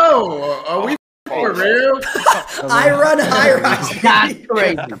hurt. Yo, are we for real? I run high rise. That's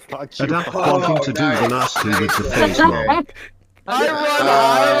crazy. Adapt wanting to do the nasty with the FaZe mom. I run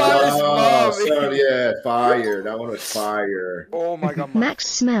high rise, mommy. So, yeah, fire. That one was fire. Oh my god, Max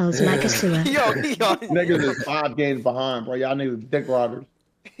smells like a sewer. Yo, Niggas is 5 games behind, bro. Y'all niggas dick riders.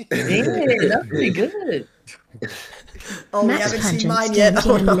 Yeah, that's pretty good. Oh, we Max haven't seen Pageant mine yet.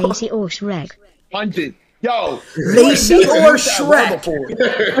 standing Oh on no. Lacy Orsh Reg. Punch it. Yo, Lacy or Shrek?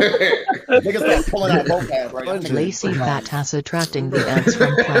 Niggas start pulling out both ass right now. Lacy fat ass attracting the ants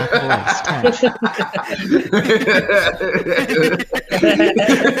from Black Voice Touch.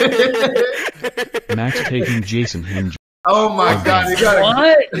 Max taking Jason Hinge. Oh my god, you got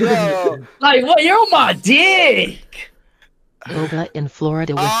What? Yo. Like what? You're on my dick. Boba in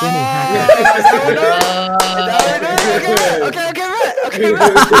Florida with Vinny Hacker. Okay,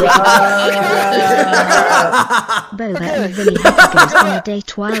 Boba and Vinny Hacker goes on a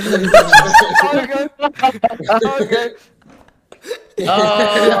date while really bitches. Okay.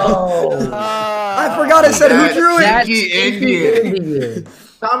 Oh. I forgot I said who drew it. That's Indian.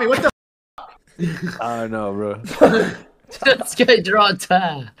 Tommy, what the I don't know, bro. Let's get draw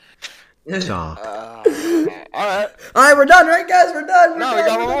time. Stop. Alright. Alright, we're done, right, guys? We're done. No, we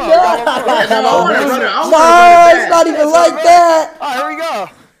got one more. No, it's not even like that. Alright, here we go.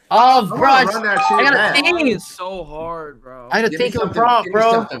 Oh, bro. run that shit I gotta back. think. It's so hard, bro. I gotta Give me think of a something, prompt, give me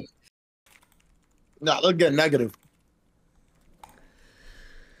bro. something. Nah, let's get negative.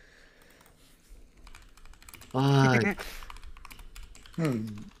 Fuck.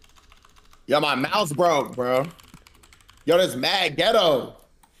 Yo, my mouse broke, bro. Yo, this mad ghetto.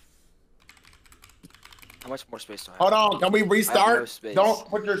 How much more space do I have? Hold on, can we restart? no space. Don't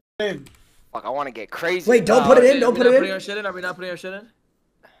put your shit in. Fuck, I want to get crazy. Wait, don't put it in. Don't put it Putting in. our shit in? Are we not putting our shit in?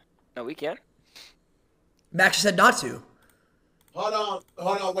 No, we can. Max said not to. Hold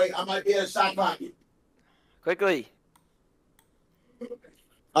on, wait. I might be in a shot pocket. Quickly.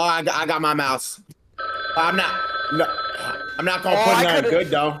 Oh, I got my mouse. I'm not gonna Oh, put I nothing could've- good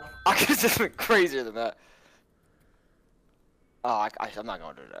though. I could have just been crazier than that. Oh, I'm not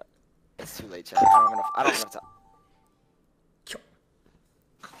going to do that. It's too late, chat. I don't have enough time.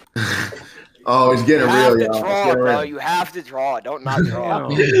 Oh, it's getting You have real, to y'all. draw, bro. You have to draw. Don't not draw.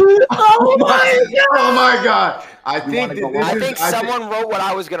 Oh my god! I think that this I is. think someone wrote what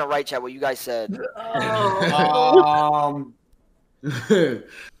I was gonna write, chat. What you guys said. Nah,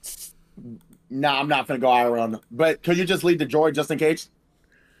 I'm not gonna go Iron. But could you just leave the droid just in case?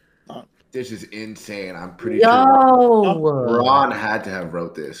 This is insane. I'm pretty Yo. sure Ron had to have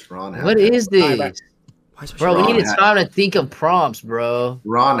wrote this. Ron had What to is this? Bro, we needed time to think of prompts, bro.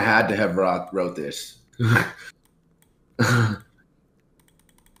 Ron had to have wrote this. Bro,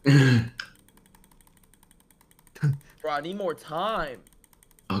 I need more time.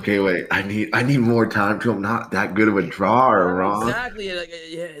 Okay, wait. I need more time too. I'm not that good of a drawer, Ron. Exactly. Like,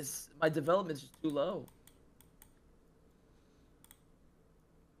 yeah, my development's just too low.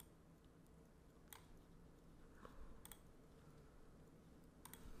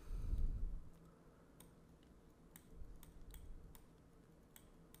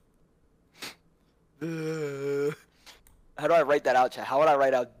 How do I write that out, chat? How would I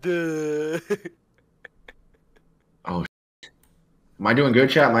write out? Oh, am I doing good,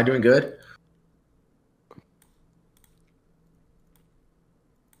 chat? Am I doing good?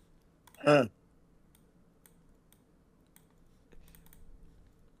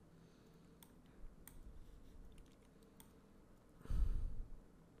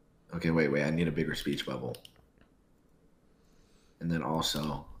 Okay, wait. I need a bigger speech bubble. And then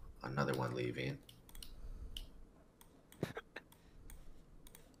also another one leaving.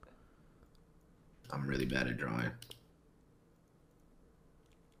 I'm really bad at drawing.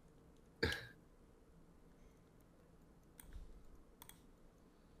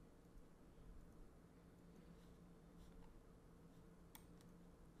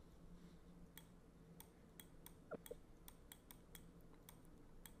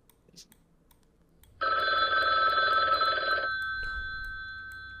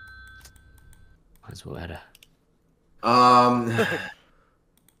 What's better? I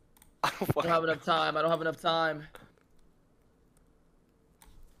don't have enough time. I don't have enough time.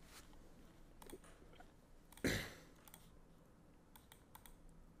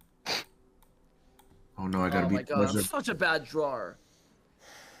 Oh no, I gotta Oh beat my the god, I'm buzzer. such a bad drawer.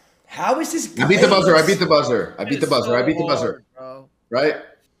 How is this? I beat the buzzer. I beat the buzzer. I beat the buzzer. I beat the buzzer. Bro. Right?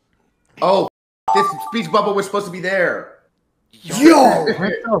 Oh, this speech bubble was supposed to be there. Yo! What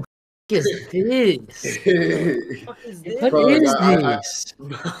the f is this? What is What is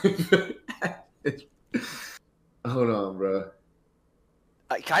this? Hold on, bro.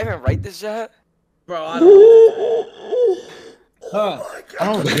 Can I even write this yet? Bro, I don't. I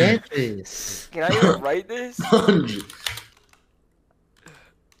don't get this. Can I even write this? Oh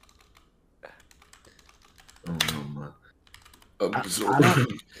no, man. Absorb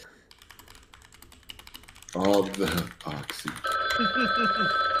all the oxygen.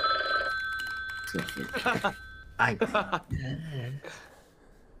 I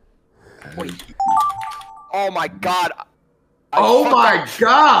Wait. Oh my god. Oh my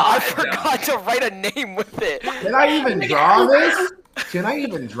god! I forgot to write a name with it. Can I even draw this? Can I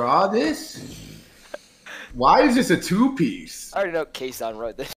even draw this? Why is this a two-piece? I already know K-San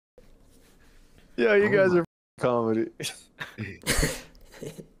wrote this. Yeah, you guys are comedy.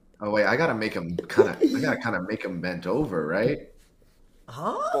 Oh wait, I gotta make him kind of. I gotta kind of make him bent over, right?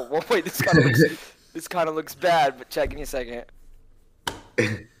 Huh? Well, wait, this kind of looks bad. But check, give me a second.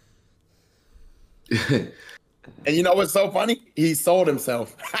 And you know what's so funny? He sold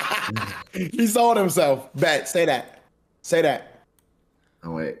himself. He sold himself. Bet. Say that. Say that.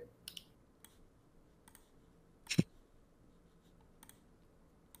 Oh wait.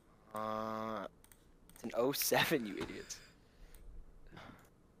 It's an 07, you idiots.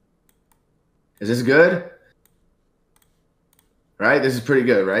 Is this good? Right? This is pretty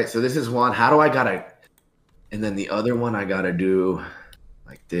good, right? So this is one. How do I gotta? And then the other one I gotta do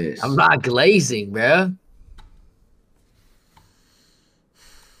like this. I'm not glazing, bro.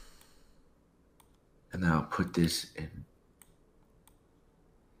 And then I'll put this in.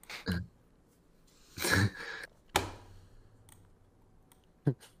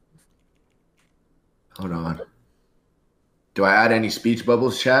 Hold on. Do I add any speech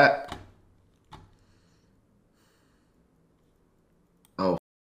bubbles, chat? Oh.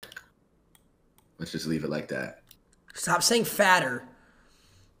 Let's just leave it like that. Stop saying fatter.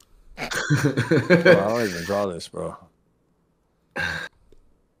 Bro, I don't even draw this, bro.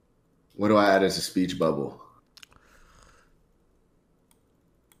 What do I add as a speech bubble?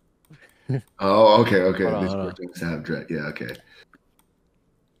 Oh, okay, okay. Hold on, This hold on. person's have dread. Yeah, okay.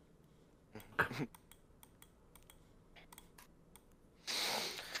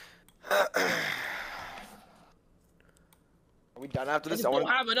 Are we done after I this? just don't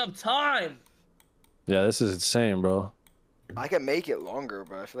have enough time. Yeah, this is insane, bro. I can make it longer,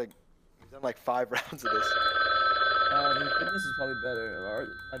 but I feel like we've done like 5 rounds of this. This is probably better.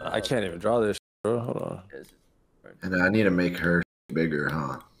 I can't even draw this, bro. Hold on. And I need to make her bigger,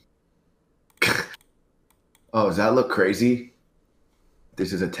 huh? Oh, does that look crazy?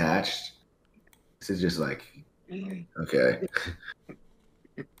 This is attached. This is just like, okay.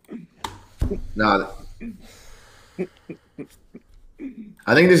 No,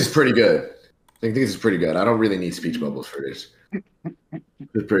 I think this is pretty good. I think this is pretty good. I don't really need speech bubbles for this.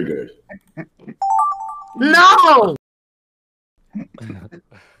 It's pretty good. No.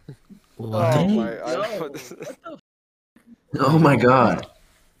 What? Oh my! I don't know what this is. Oh my god!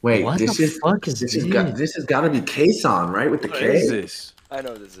 Wait, What this the is fuck is this this? has got to be K-San, right? With the What K. is this? I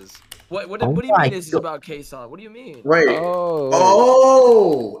know what this is. What Oh do you my mean this is God. about K-San? What do you mean? Wait. Oh.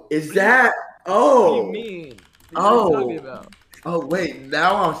 Oh, is that? What Oh. do you mean? What are Oh. you talking about? Oh wait,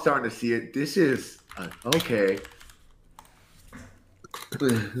 now I'm starting to see it. This is okay.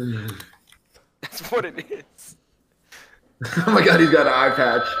 That's what it is. Oh my god, he's got an eye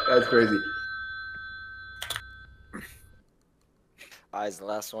patch. That's crazy. Eyes, the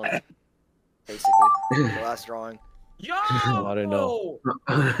last one. Basically, the last drawing. Yo! I didn't know.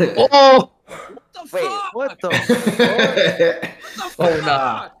 Oh. What the Wait, fuck? What the? What the Oh, fuck?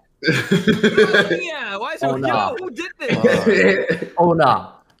 nah. Yeah, why is Oh, it? nah. Yo, who did this? Oh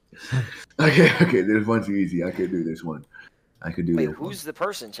no. Okay, this one's easy. I could do this one. I could do Wait, this who's the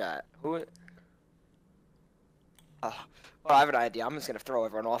person, chat? Who? Well, I have an idea. I'm just gonna throw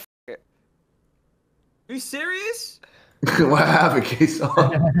everyone off. Are you serious? one. What happened, K-San?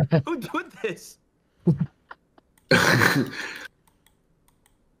 Who did this?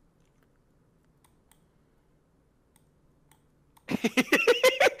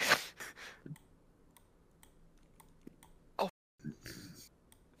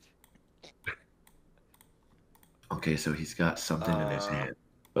 Okay, so he's got something in his hand.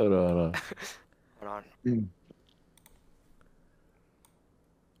 Hold on. Hold on.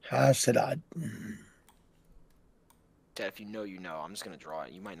 How should I? Chat, if you know, you know. I'm just gonna draw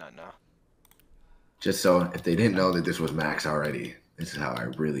it. You might not know. Just so if they didn't know that this was Max already, this is how I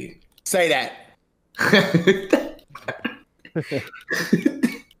really Say that.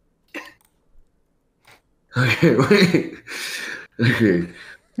 Okay, wait. Okay.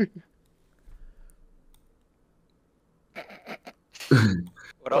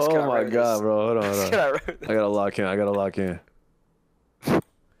 What else can I Oh my write with god, this? bro. Hold on, What else hold can on. I write with this? I gotta lock in. I gotta lock in.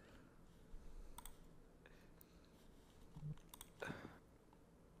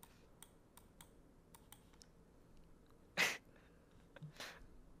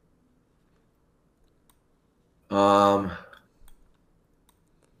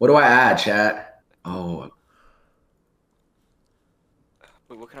 What do I add, chat? Oh,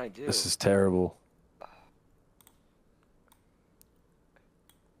 Wait, what can I do? This is terrible.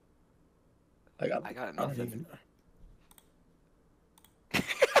 I got nothing.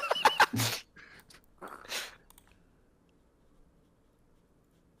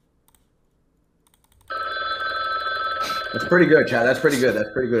 That's pretty good, Chad. That's pretty good. That's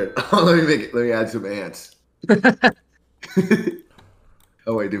pretty good. Let me add some ants.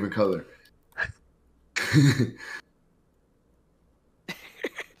 Oh wait, different color.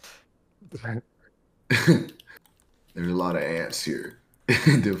 There's a lot of ants here.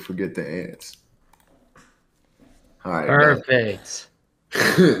 Don't forget the ants. All right. Perfect.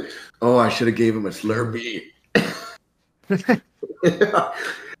 Oh, I should have gave him a Slurpee. I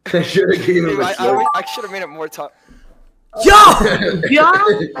should have gave him a Slurpee. I should have made it more tough. Yo! Yo!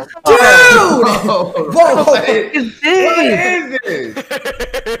 Dude! Whoa! What is this?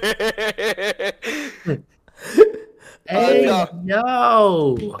 Hey,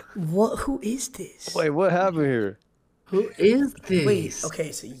 yo! What? Who is this? Wait, what happened here? Who is this? Wait. Okay,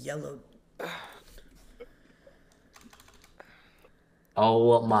 it's a yellow.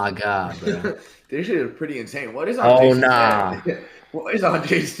 Oh my god, bro. This shit is pretty insane. What is on Oh Jason's nah. head? What is on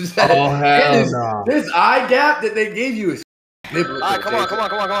Jason's head? Oh hell no. This eye gap that they gave you is biblical. Alright, come on.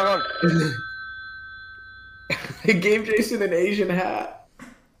 They gave Jason an Asian hat.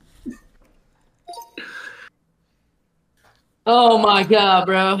 Oh my god,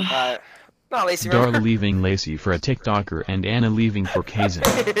 bro. Alright. No, Lacy, Dar remember? leaving Lacy for a TikToker and Anna leaving for Kazan.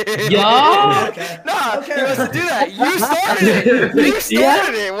 Yo! Nah, he wants to do that. You started it. You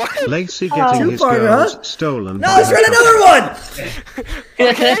started it. What? Lacy getting his Two-parter, girls huh? stolen. No, let's run another one.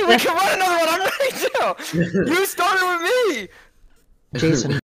 Okay, we can run another one. I'm ready to. You started with me.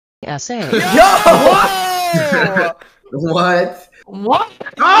 Jason SA. Yo! What? What?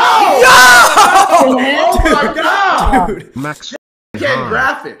 Oh! Yo! Oh my god! Max Getting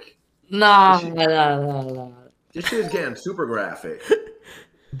graphic. Nah. This shit is getting super graphic.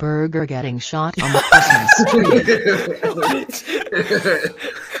 Burger getting shot on the Christmas tree.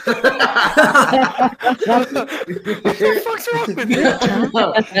 What the fuck's wrong with you?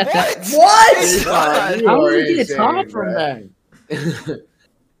 What? How did you get top from that?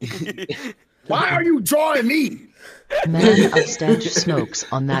 Why are you drawing me? Man of stench smokes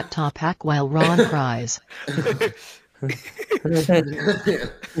on that top hack while Ron cries. You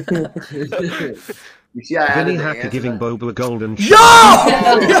see, I Vinny added the Hacker answer. giving Boba a golden Yo!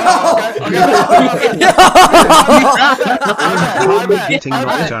 getting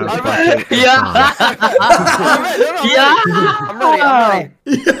knocked out by Kate. I'm ready.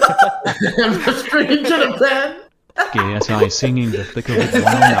 The screen to the pen. KSI singing the thick of it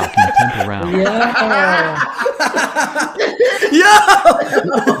while knocking temp around.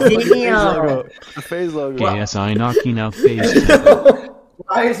 The FaZe logo. KSI knocking out FaZe temp.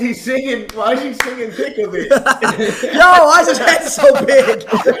 Why is he singing? Why is he singing thick of it? Yo, why is his head so big?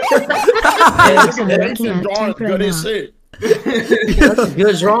 Jason looking at Drawing temper good as now. shit. That's a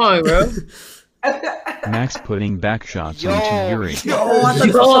good drawing, bro. Max putting back shots onto Yuri. Oh, I thought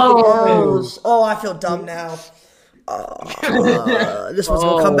this was something else. Oh, I feel dumb now. This one's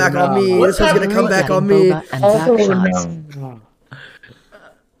gonna come back on me. This one's gonna come back on me. Boba and back shots.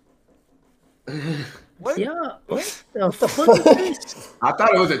 What? Yeah. What the fuck is this? I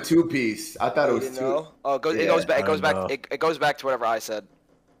thought it was a two-piece. I thought it You was didn't two. know? Oh, it Yeah, goes back. It I goes back. know. It goes back to whatever I said.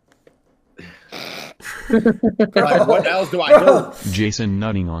 Like, what else do I do? Jason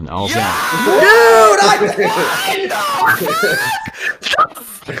nutting on Alza.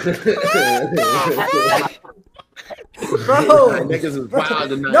 Bro, Niggas is wild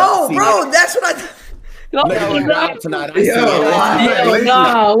tonight. no, See, bro, that's what I. Niggas is wild tonight. I see Yo, it. wow.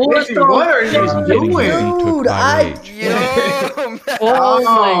 Nah, what Lacy, what are you Jason getting doing? his feet took Dude, by rage. Yo, man.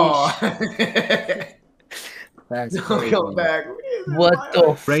 Oh, That's that's Don't crazy. come back. What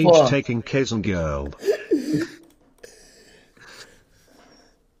the Rage fuck? taking Kazan girl.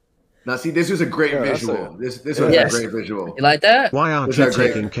 Now, see, this was a great Yeah, that's visual. This was Yes. a great visual. You like that? Why aren't Was you that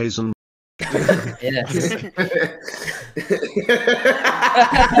great? taking Kazan? Yeah.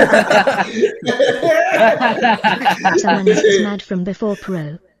 Someone is mad from before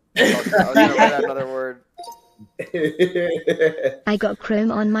pro. I was gonna write another word. I got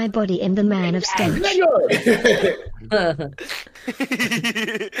chrome on my body in the man of stench. I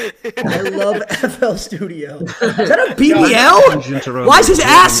love FL Studio. Is that a BBL? Why is his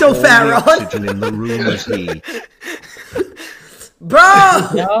ass so fat, Ron? Oxygen in the room as he. Bro!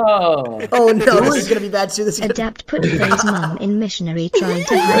 No. Oh no, this is gonna be bad too. This is gonna... Adapt put FaZe mum in missionary trying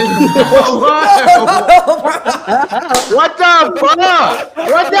to hide. What the fuck?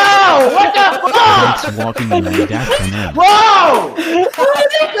 What the fuck? Max walking in the Adapt canal. Whoa! What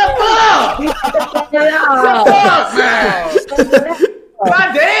the fuck? What the fuck, man? God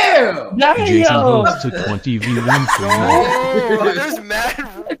damn! Jason hosts a 20v1 for you. Oh, there's mad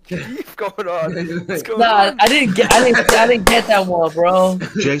beef going on. What's going on? I didn't get that one, bro.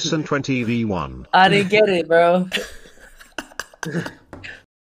 Jason 20v1. I didn't get it, bro.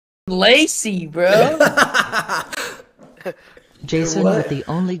 Lacy, bro. Jason with the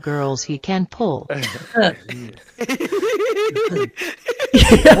only girls he can pull. What?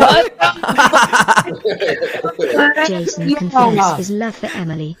 Jason confess his love for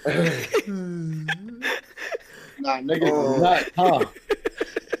Emily. Nah, niggas is nuts, huh?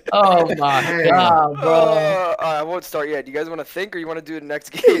 Oh my god, bro. I won't start yet. Do you guys want to think, or you want to do the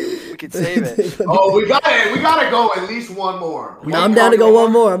next game? We can save it. Oh, we gotta go at least one more. No, I'm down to go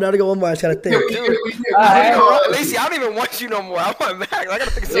one more. I just gotta think. Lacy, I don't even want you no more. I want Max. I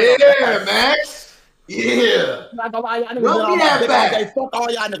gotta think of something. Max. Yeah. Run me that back. Fuck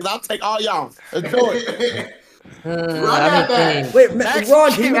all y'all niggas. I'll take all y'all. Let's do it. Run that back. Wait,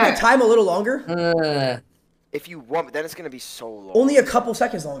 Ron, can you make the time a little longer? If you want, but then it's gonna be so long. Only a couple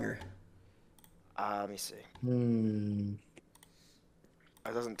seconds longer. Let me see.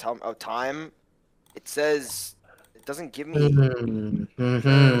 It doesn't tell me. Oh, time. It says. It doesn't give me. Let me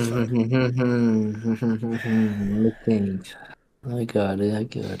think. I got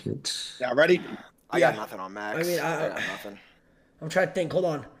it. Y'all ready? I got nothing on Max. I mean, I got nothing. I'm trying to think. Hold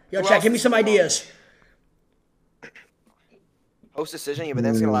on. Yo, chat, give me some ideas. Host decision, yeah, but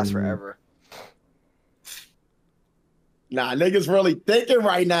then it's gonna last forever. Nah, niggas really thinking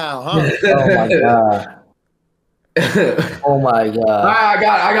right now, huh? Oh my god. Oh my god. I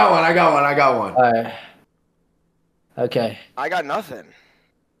got one. All right. Okay. I got nothing.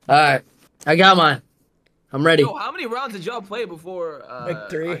 All right. I got mine. I'm ready. Yo, how many rounds did y'all play before? Like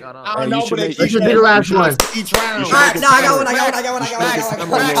 3. I don't know, but this should be the last one. Each round. Alright, no, I got one.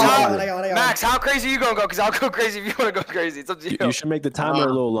 Max, how crazy you gonna go? Because I'll go crazy if you wanna go crazy. It's up to you. You should make the timer a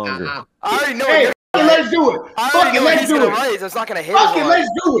little longer. I already know. Hey, let's do it. I already know he's gonna rise. It's not gonna hit. Fuck it, let's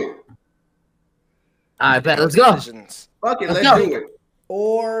do it. All right, bet. Let's go. Fuck it, let's do it.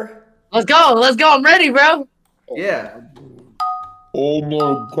 Or let's go. I'm ready, bro. Yeah. Oh my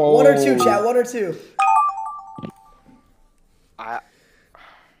god. 1 or 2, chat. 1 or 2.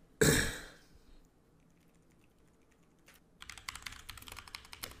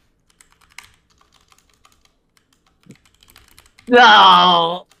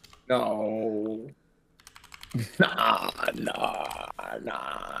 No. No. Nah.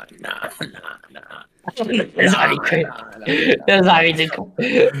 That's already crazy. That's already cool.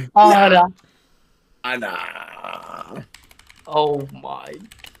 Oh no. Nah. Oh my.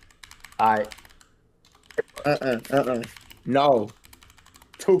 Alright. No.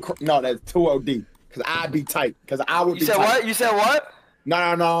 No, that's 2 OD. Cause I'd be tight. Cause I would be tight. What? You said what? No.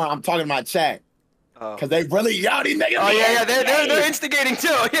 I'm talking about chat. Cause they really these niggas. Oh yeah, they're instigating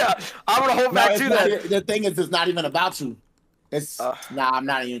too. Yeah, I'm gonna hold back to that. The thing is, it's not even about you. It's I'm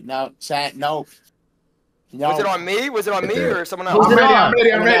not even. No, chat. No. Was it on me? Or someone else?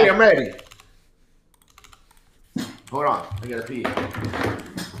 I'm ready. Hold on, I gotta pee.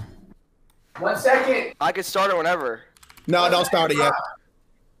 1 second. I can start it whenever. No, don't start it yet.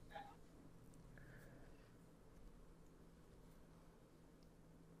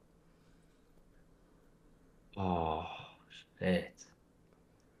 Oh shit.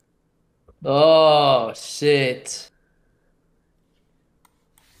 Oh shit.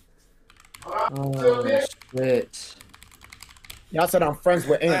 Oh shit. Y'all said I'm friends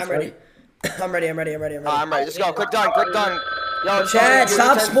with ants, I'm ready. I'm ready. I'm ready. Just go. Click done. Yo, Chad,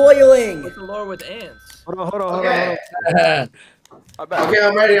 stop spoiling. What's the lore with ants? Hold on. Okay,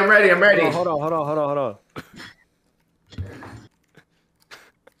 I'm ready. Hold on. All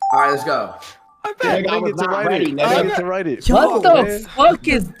right, let's go. I didn't get to write it. What the fuck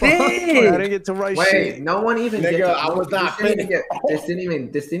is this? I didn't get to write shit. Wait, no one even Nigga, get to, I was not finished. This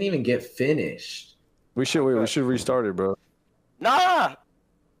didn't even get finished. We should restart it, bro. Nah.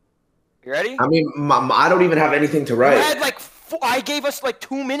 You ready? I mean, I don't even have anything to write. You had I gave us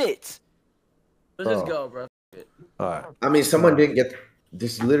 2 minutes. Let's just go, bro. All right. I mean, someone didn't get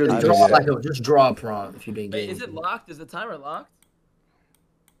this. Literally, just draw a prompt if you didn't get it. Is it locked? Is the timer locked?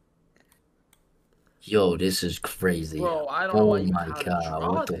 Yo, this is crazy. Bro, I don't know. Oh my god,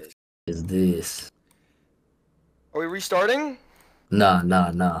 what the f is this? Are we restarting? Nah.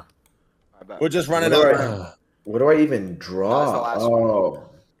 We're just running out. What do I even draw? Oh.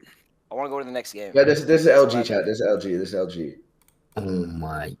 I want to go to the next game. Yeah, this is LG chat. This is LG. Oh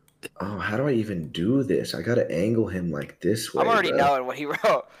my. Oh, how do I even do this? I gotta angle him like this way. I'm already knowing what he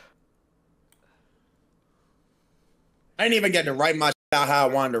wrote. I didn't even get to write my shit out how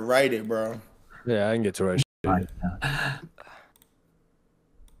I wanted to write it, bro. Yeah, I didn't get to write shit.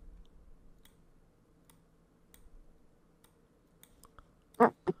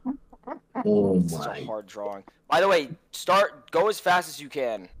 Oh This is a hard drawing. By the way, go as fast as you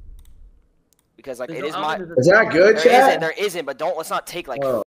can. Because like it is my. Is that good, Chad? There isn't, but let's not take like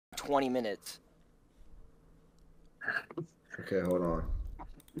 20 minutes. Okay, hold on.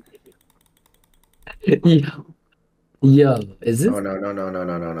 Yo, is this? Oh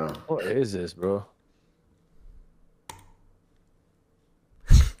no. What is this, bro?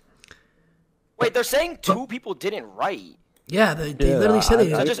 Wait, they're saying 2 people didn't write. Yeah, they literally said they.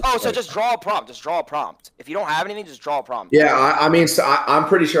 So just draw a prompt. Just draw a prompt. If you don't have anything, just draw a prompt. Yeah, I mean, so I'm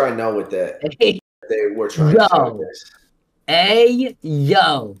pretty sure I know what they were trying to show this. Hey,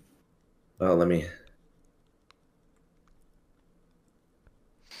 yo. Oh, let me.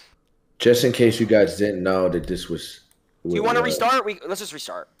 Just in case you guys didn't know that this was. Do you want to restart? Let's just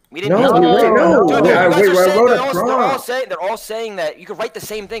restart. We didn't. No. Dude, I wrote a they're all saying that you could write the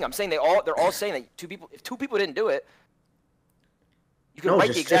same thing. I'm saying they're all saying that 2 people. If 2 people didn't do it, you can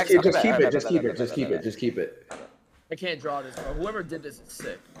write the exact. Just keep it. I can't draw this, bro. Whoever did this is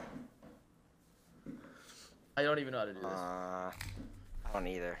sick. I don't even know how to do this. I don't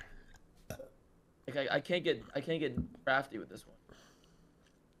either. Like, I can't get crafty with this one.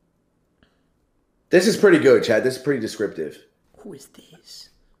 This is pretty good, Chad. This is pretty descriptive. Who is this?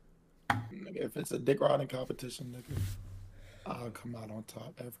 If it's a dick riding competition, nigga, I'll come out on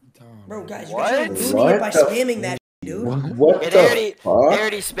top every time. Bro, guys, What? you're ruining it by spamming that, dude. What They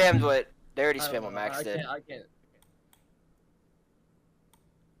already spammed what Max did. I can't.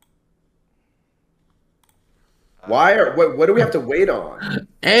 What do we have to wait on?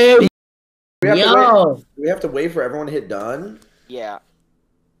 Hey, we have yo. To we have to wait for everyone to hit done? Yeah.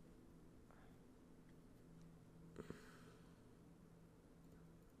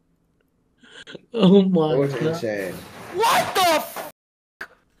 Oh my That was god. insane. What the f?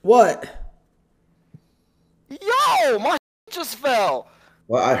 What? Yo, my just fell.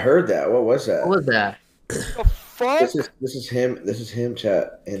 Well, I heard that. What was that? What was that? The fuck? This is him,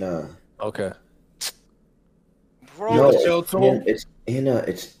 chat. Okay. Bro, No, It's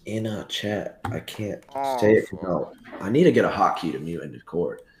it's in a chat. I can't say it. No, I need to get a hotkey to mute in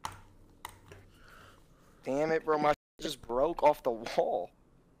Discord. damn it, bro, my just broke off the wall.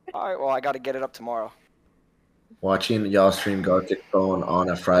 All right, well, I got to get it up tomorrow. Watching y'all stream Gartic phone on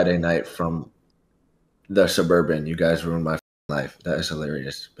a Friday night from the Suburban. You guys ruined my life. That is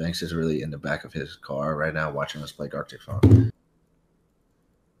hilarious. Banks is really in the back of his car right now watching us play Gartic phone.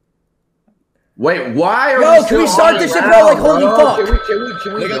 Wait, why are Yo, can we start this shit, bro? Like, holy fuck. Can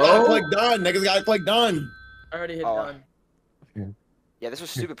we Niggas go? gotta click done. Niggas gotta click done. I already hit done. Yeah, this was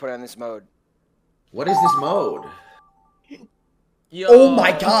stupid putting on this mode. What is this mode? Yo. Oh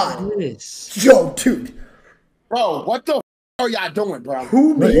my god. Yo, dude. Bro, what the f are y'all doing, bro?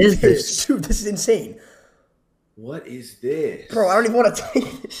 Who made this? Dude, this is insane. What is this? Bro, I don't even want to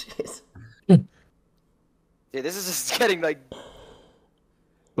take this shit. Dude, this is just getting like.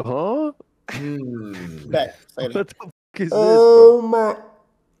 Huh? Back. What the fuck is this, Oh bro? my.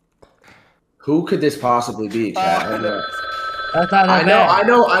 Who could this possibly be, chat? That's not that bad.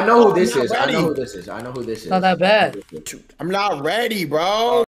 I know who this I'm is. not I know who ready. this is. I know who this is. Not that bad. I'm not ready,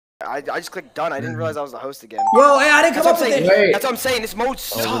 bro. I just clicked done. I didn't realize I was the host again. Yo, hey, I didn't come That's up what with I'm it. saying. That's what I'm saying. This mode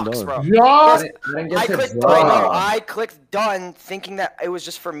sucks, done. bro. Yo. I didn't get I to clicked. draw. I clicked done, thinking that it was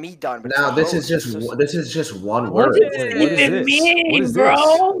just for me done. But Now it's this the is host. just one What word. does Wait, it what is even this? mean, What is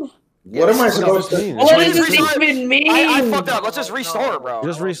bro? What am I supposed to? mean? What does Just it restart. even mean? I fucked up. Let's just restart, bro.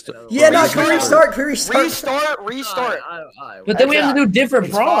 Just restart. Yeah, no, Restart. can we restart? Can we restart? Restart. But then we have to do different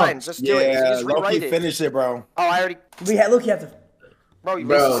It's fine. prompts. Just do it. You Yeah, just rewrite Loki, it. finish it, bro. Oh, I already. Look, you have to. Bro, you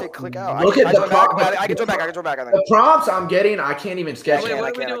Bro, basically said click out. look I at the joined back. prompt. I can join back. I can join back. I The think. prompts I'm getting, I can't even sketch Wait, it.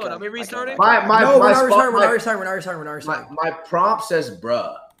 what are we doing? Are we restarting? My No, we're not spot- restarting. We're my- not restarting. We're not restarting. We're not restarting. My prompt says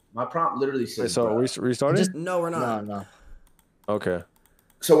bruh. My prompt literally Wait, says so are we bruh. restarting? No, we're not. No. Okay.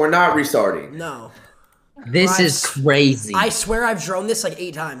 So we're not restarting. No. This is crazy. I swear I've drawn this like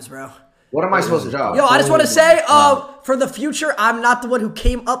 8 times, bro. What am I supposed to draw? Yo, I just want to say, for the future, I'm not the one who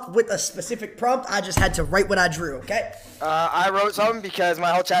came up with a specific prompt. I just had to write what I drew, okay? I wrote something because my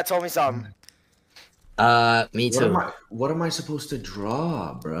whole chat told me something. Me too. What am I supposed to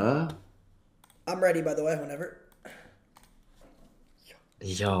draw, bruh? I'm ready, by the way, whenever.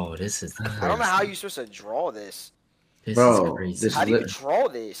 Yo, this is crazy. I don't know how you're supposed to draw this. This Bro, is crazy. this How do you draw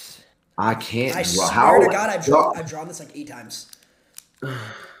this? I can't I draw. swear to God, I've drawn this like 8 times.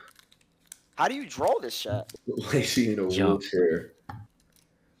 How do you draw this shit? Lacy in a Yo. wheelchair.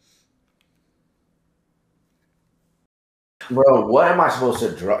 Bro, what am I supposed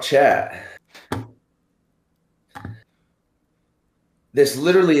to draw? Chat. This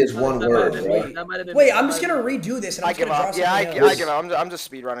literally is one word, bro. Wait, I'm just gonna redo this and I'm I just give gonna draw up. Yeah, I something else. give up. I'm just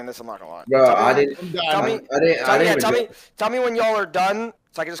speed running this. I'm not gonna lie. Bro, I didn't. Tell me when y'all are done,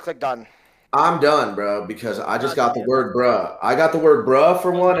 so I can just click done. I'm done, bro, because I just got the word bruh. I got the word bruh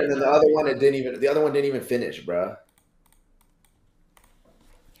for one, and then the other one the other one didn't even finish, bro.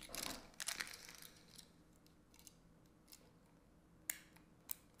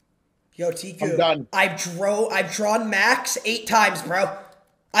 Yo, Tiku, I'm done. I've drawn Max 8 times, bro.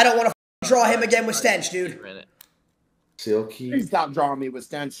 I don't want to draw him again with Stench, dude. Silky. Please stop drawing me with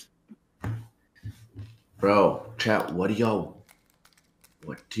Stench. Bro, chat, what do y'all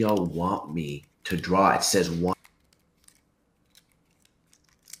want me to draw? It says one.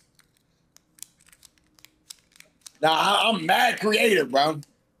 Nah, I'm mad creative, bro.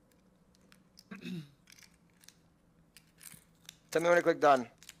 Tell me when to click done.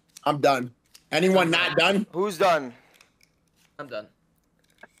 I'm done. Anyone not done? Who's done? I'm done.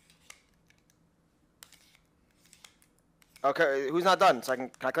 Okay, who's not done? So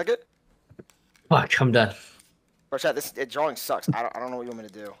can I click it? Fuck, I'm done. Bro, chat, this drawing sucks. I don't know what you want me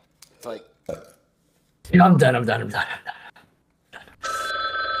to do. It's like. Yeah, I'm done. I'm done.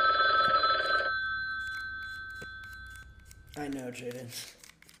 I know, Jaden.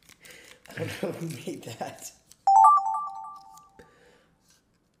 I don't know who made that.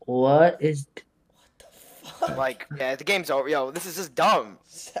 What is? Like, yeah, the game's over. Yo, this is just dumb.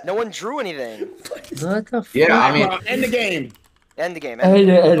 No one drew anything. What the fuck? Yeah, I mean, end the game. End the game. End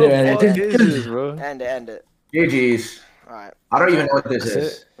it. What is this, bro? End it. GG's. All right. I don't even know what this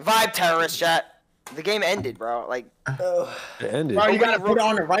is. Vibe terrorist chat. The game ended, bro. Like, It ended. Bro, you gotta put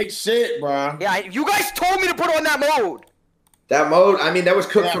on the right shit, bro. yeah, you guys told me to put on that mode. That mode, I mean, that was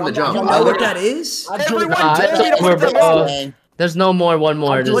cooked from the jump. You know what that is? Everyone Nah, told me to it's over, put that bro. mode. There's no more. One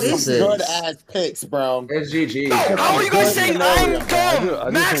more. What This is is this? it. Good ass picks, bro. It's GG. How are you guys saying I'm I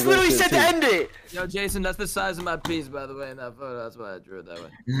dumb? Max just literally think said to that's end it. Yo, Jason, that's the size of my piece, by the way, in that photo. That's why I drew it that way.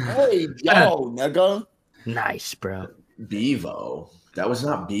 Hey, yo, nigga. Nice, bro. Bevo. That was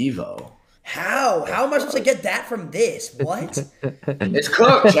not Bevo. How? How am I supposed to get that from this? What? It's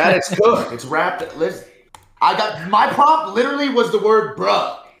cooked, Chad. It's cooked. It's wrapped. Listen, I got my prompt. Literally was the word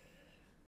bruh.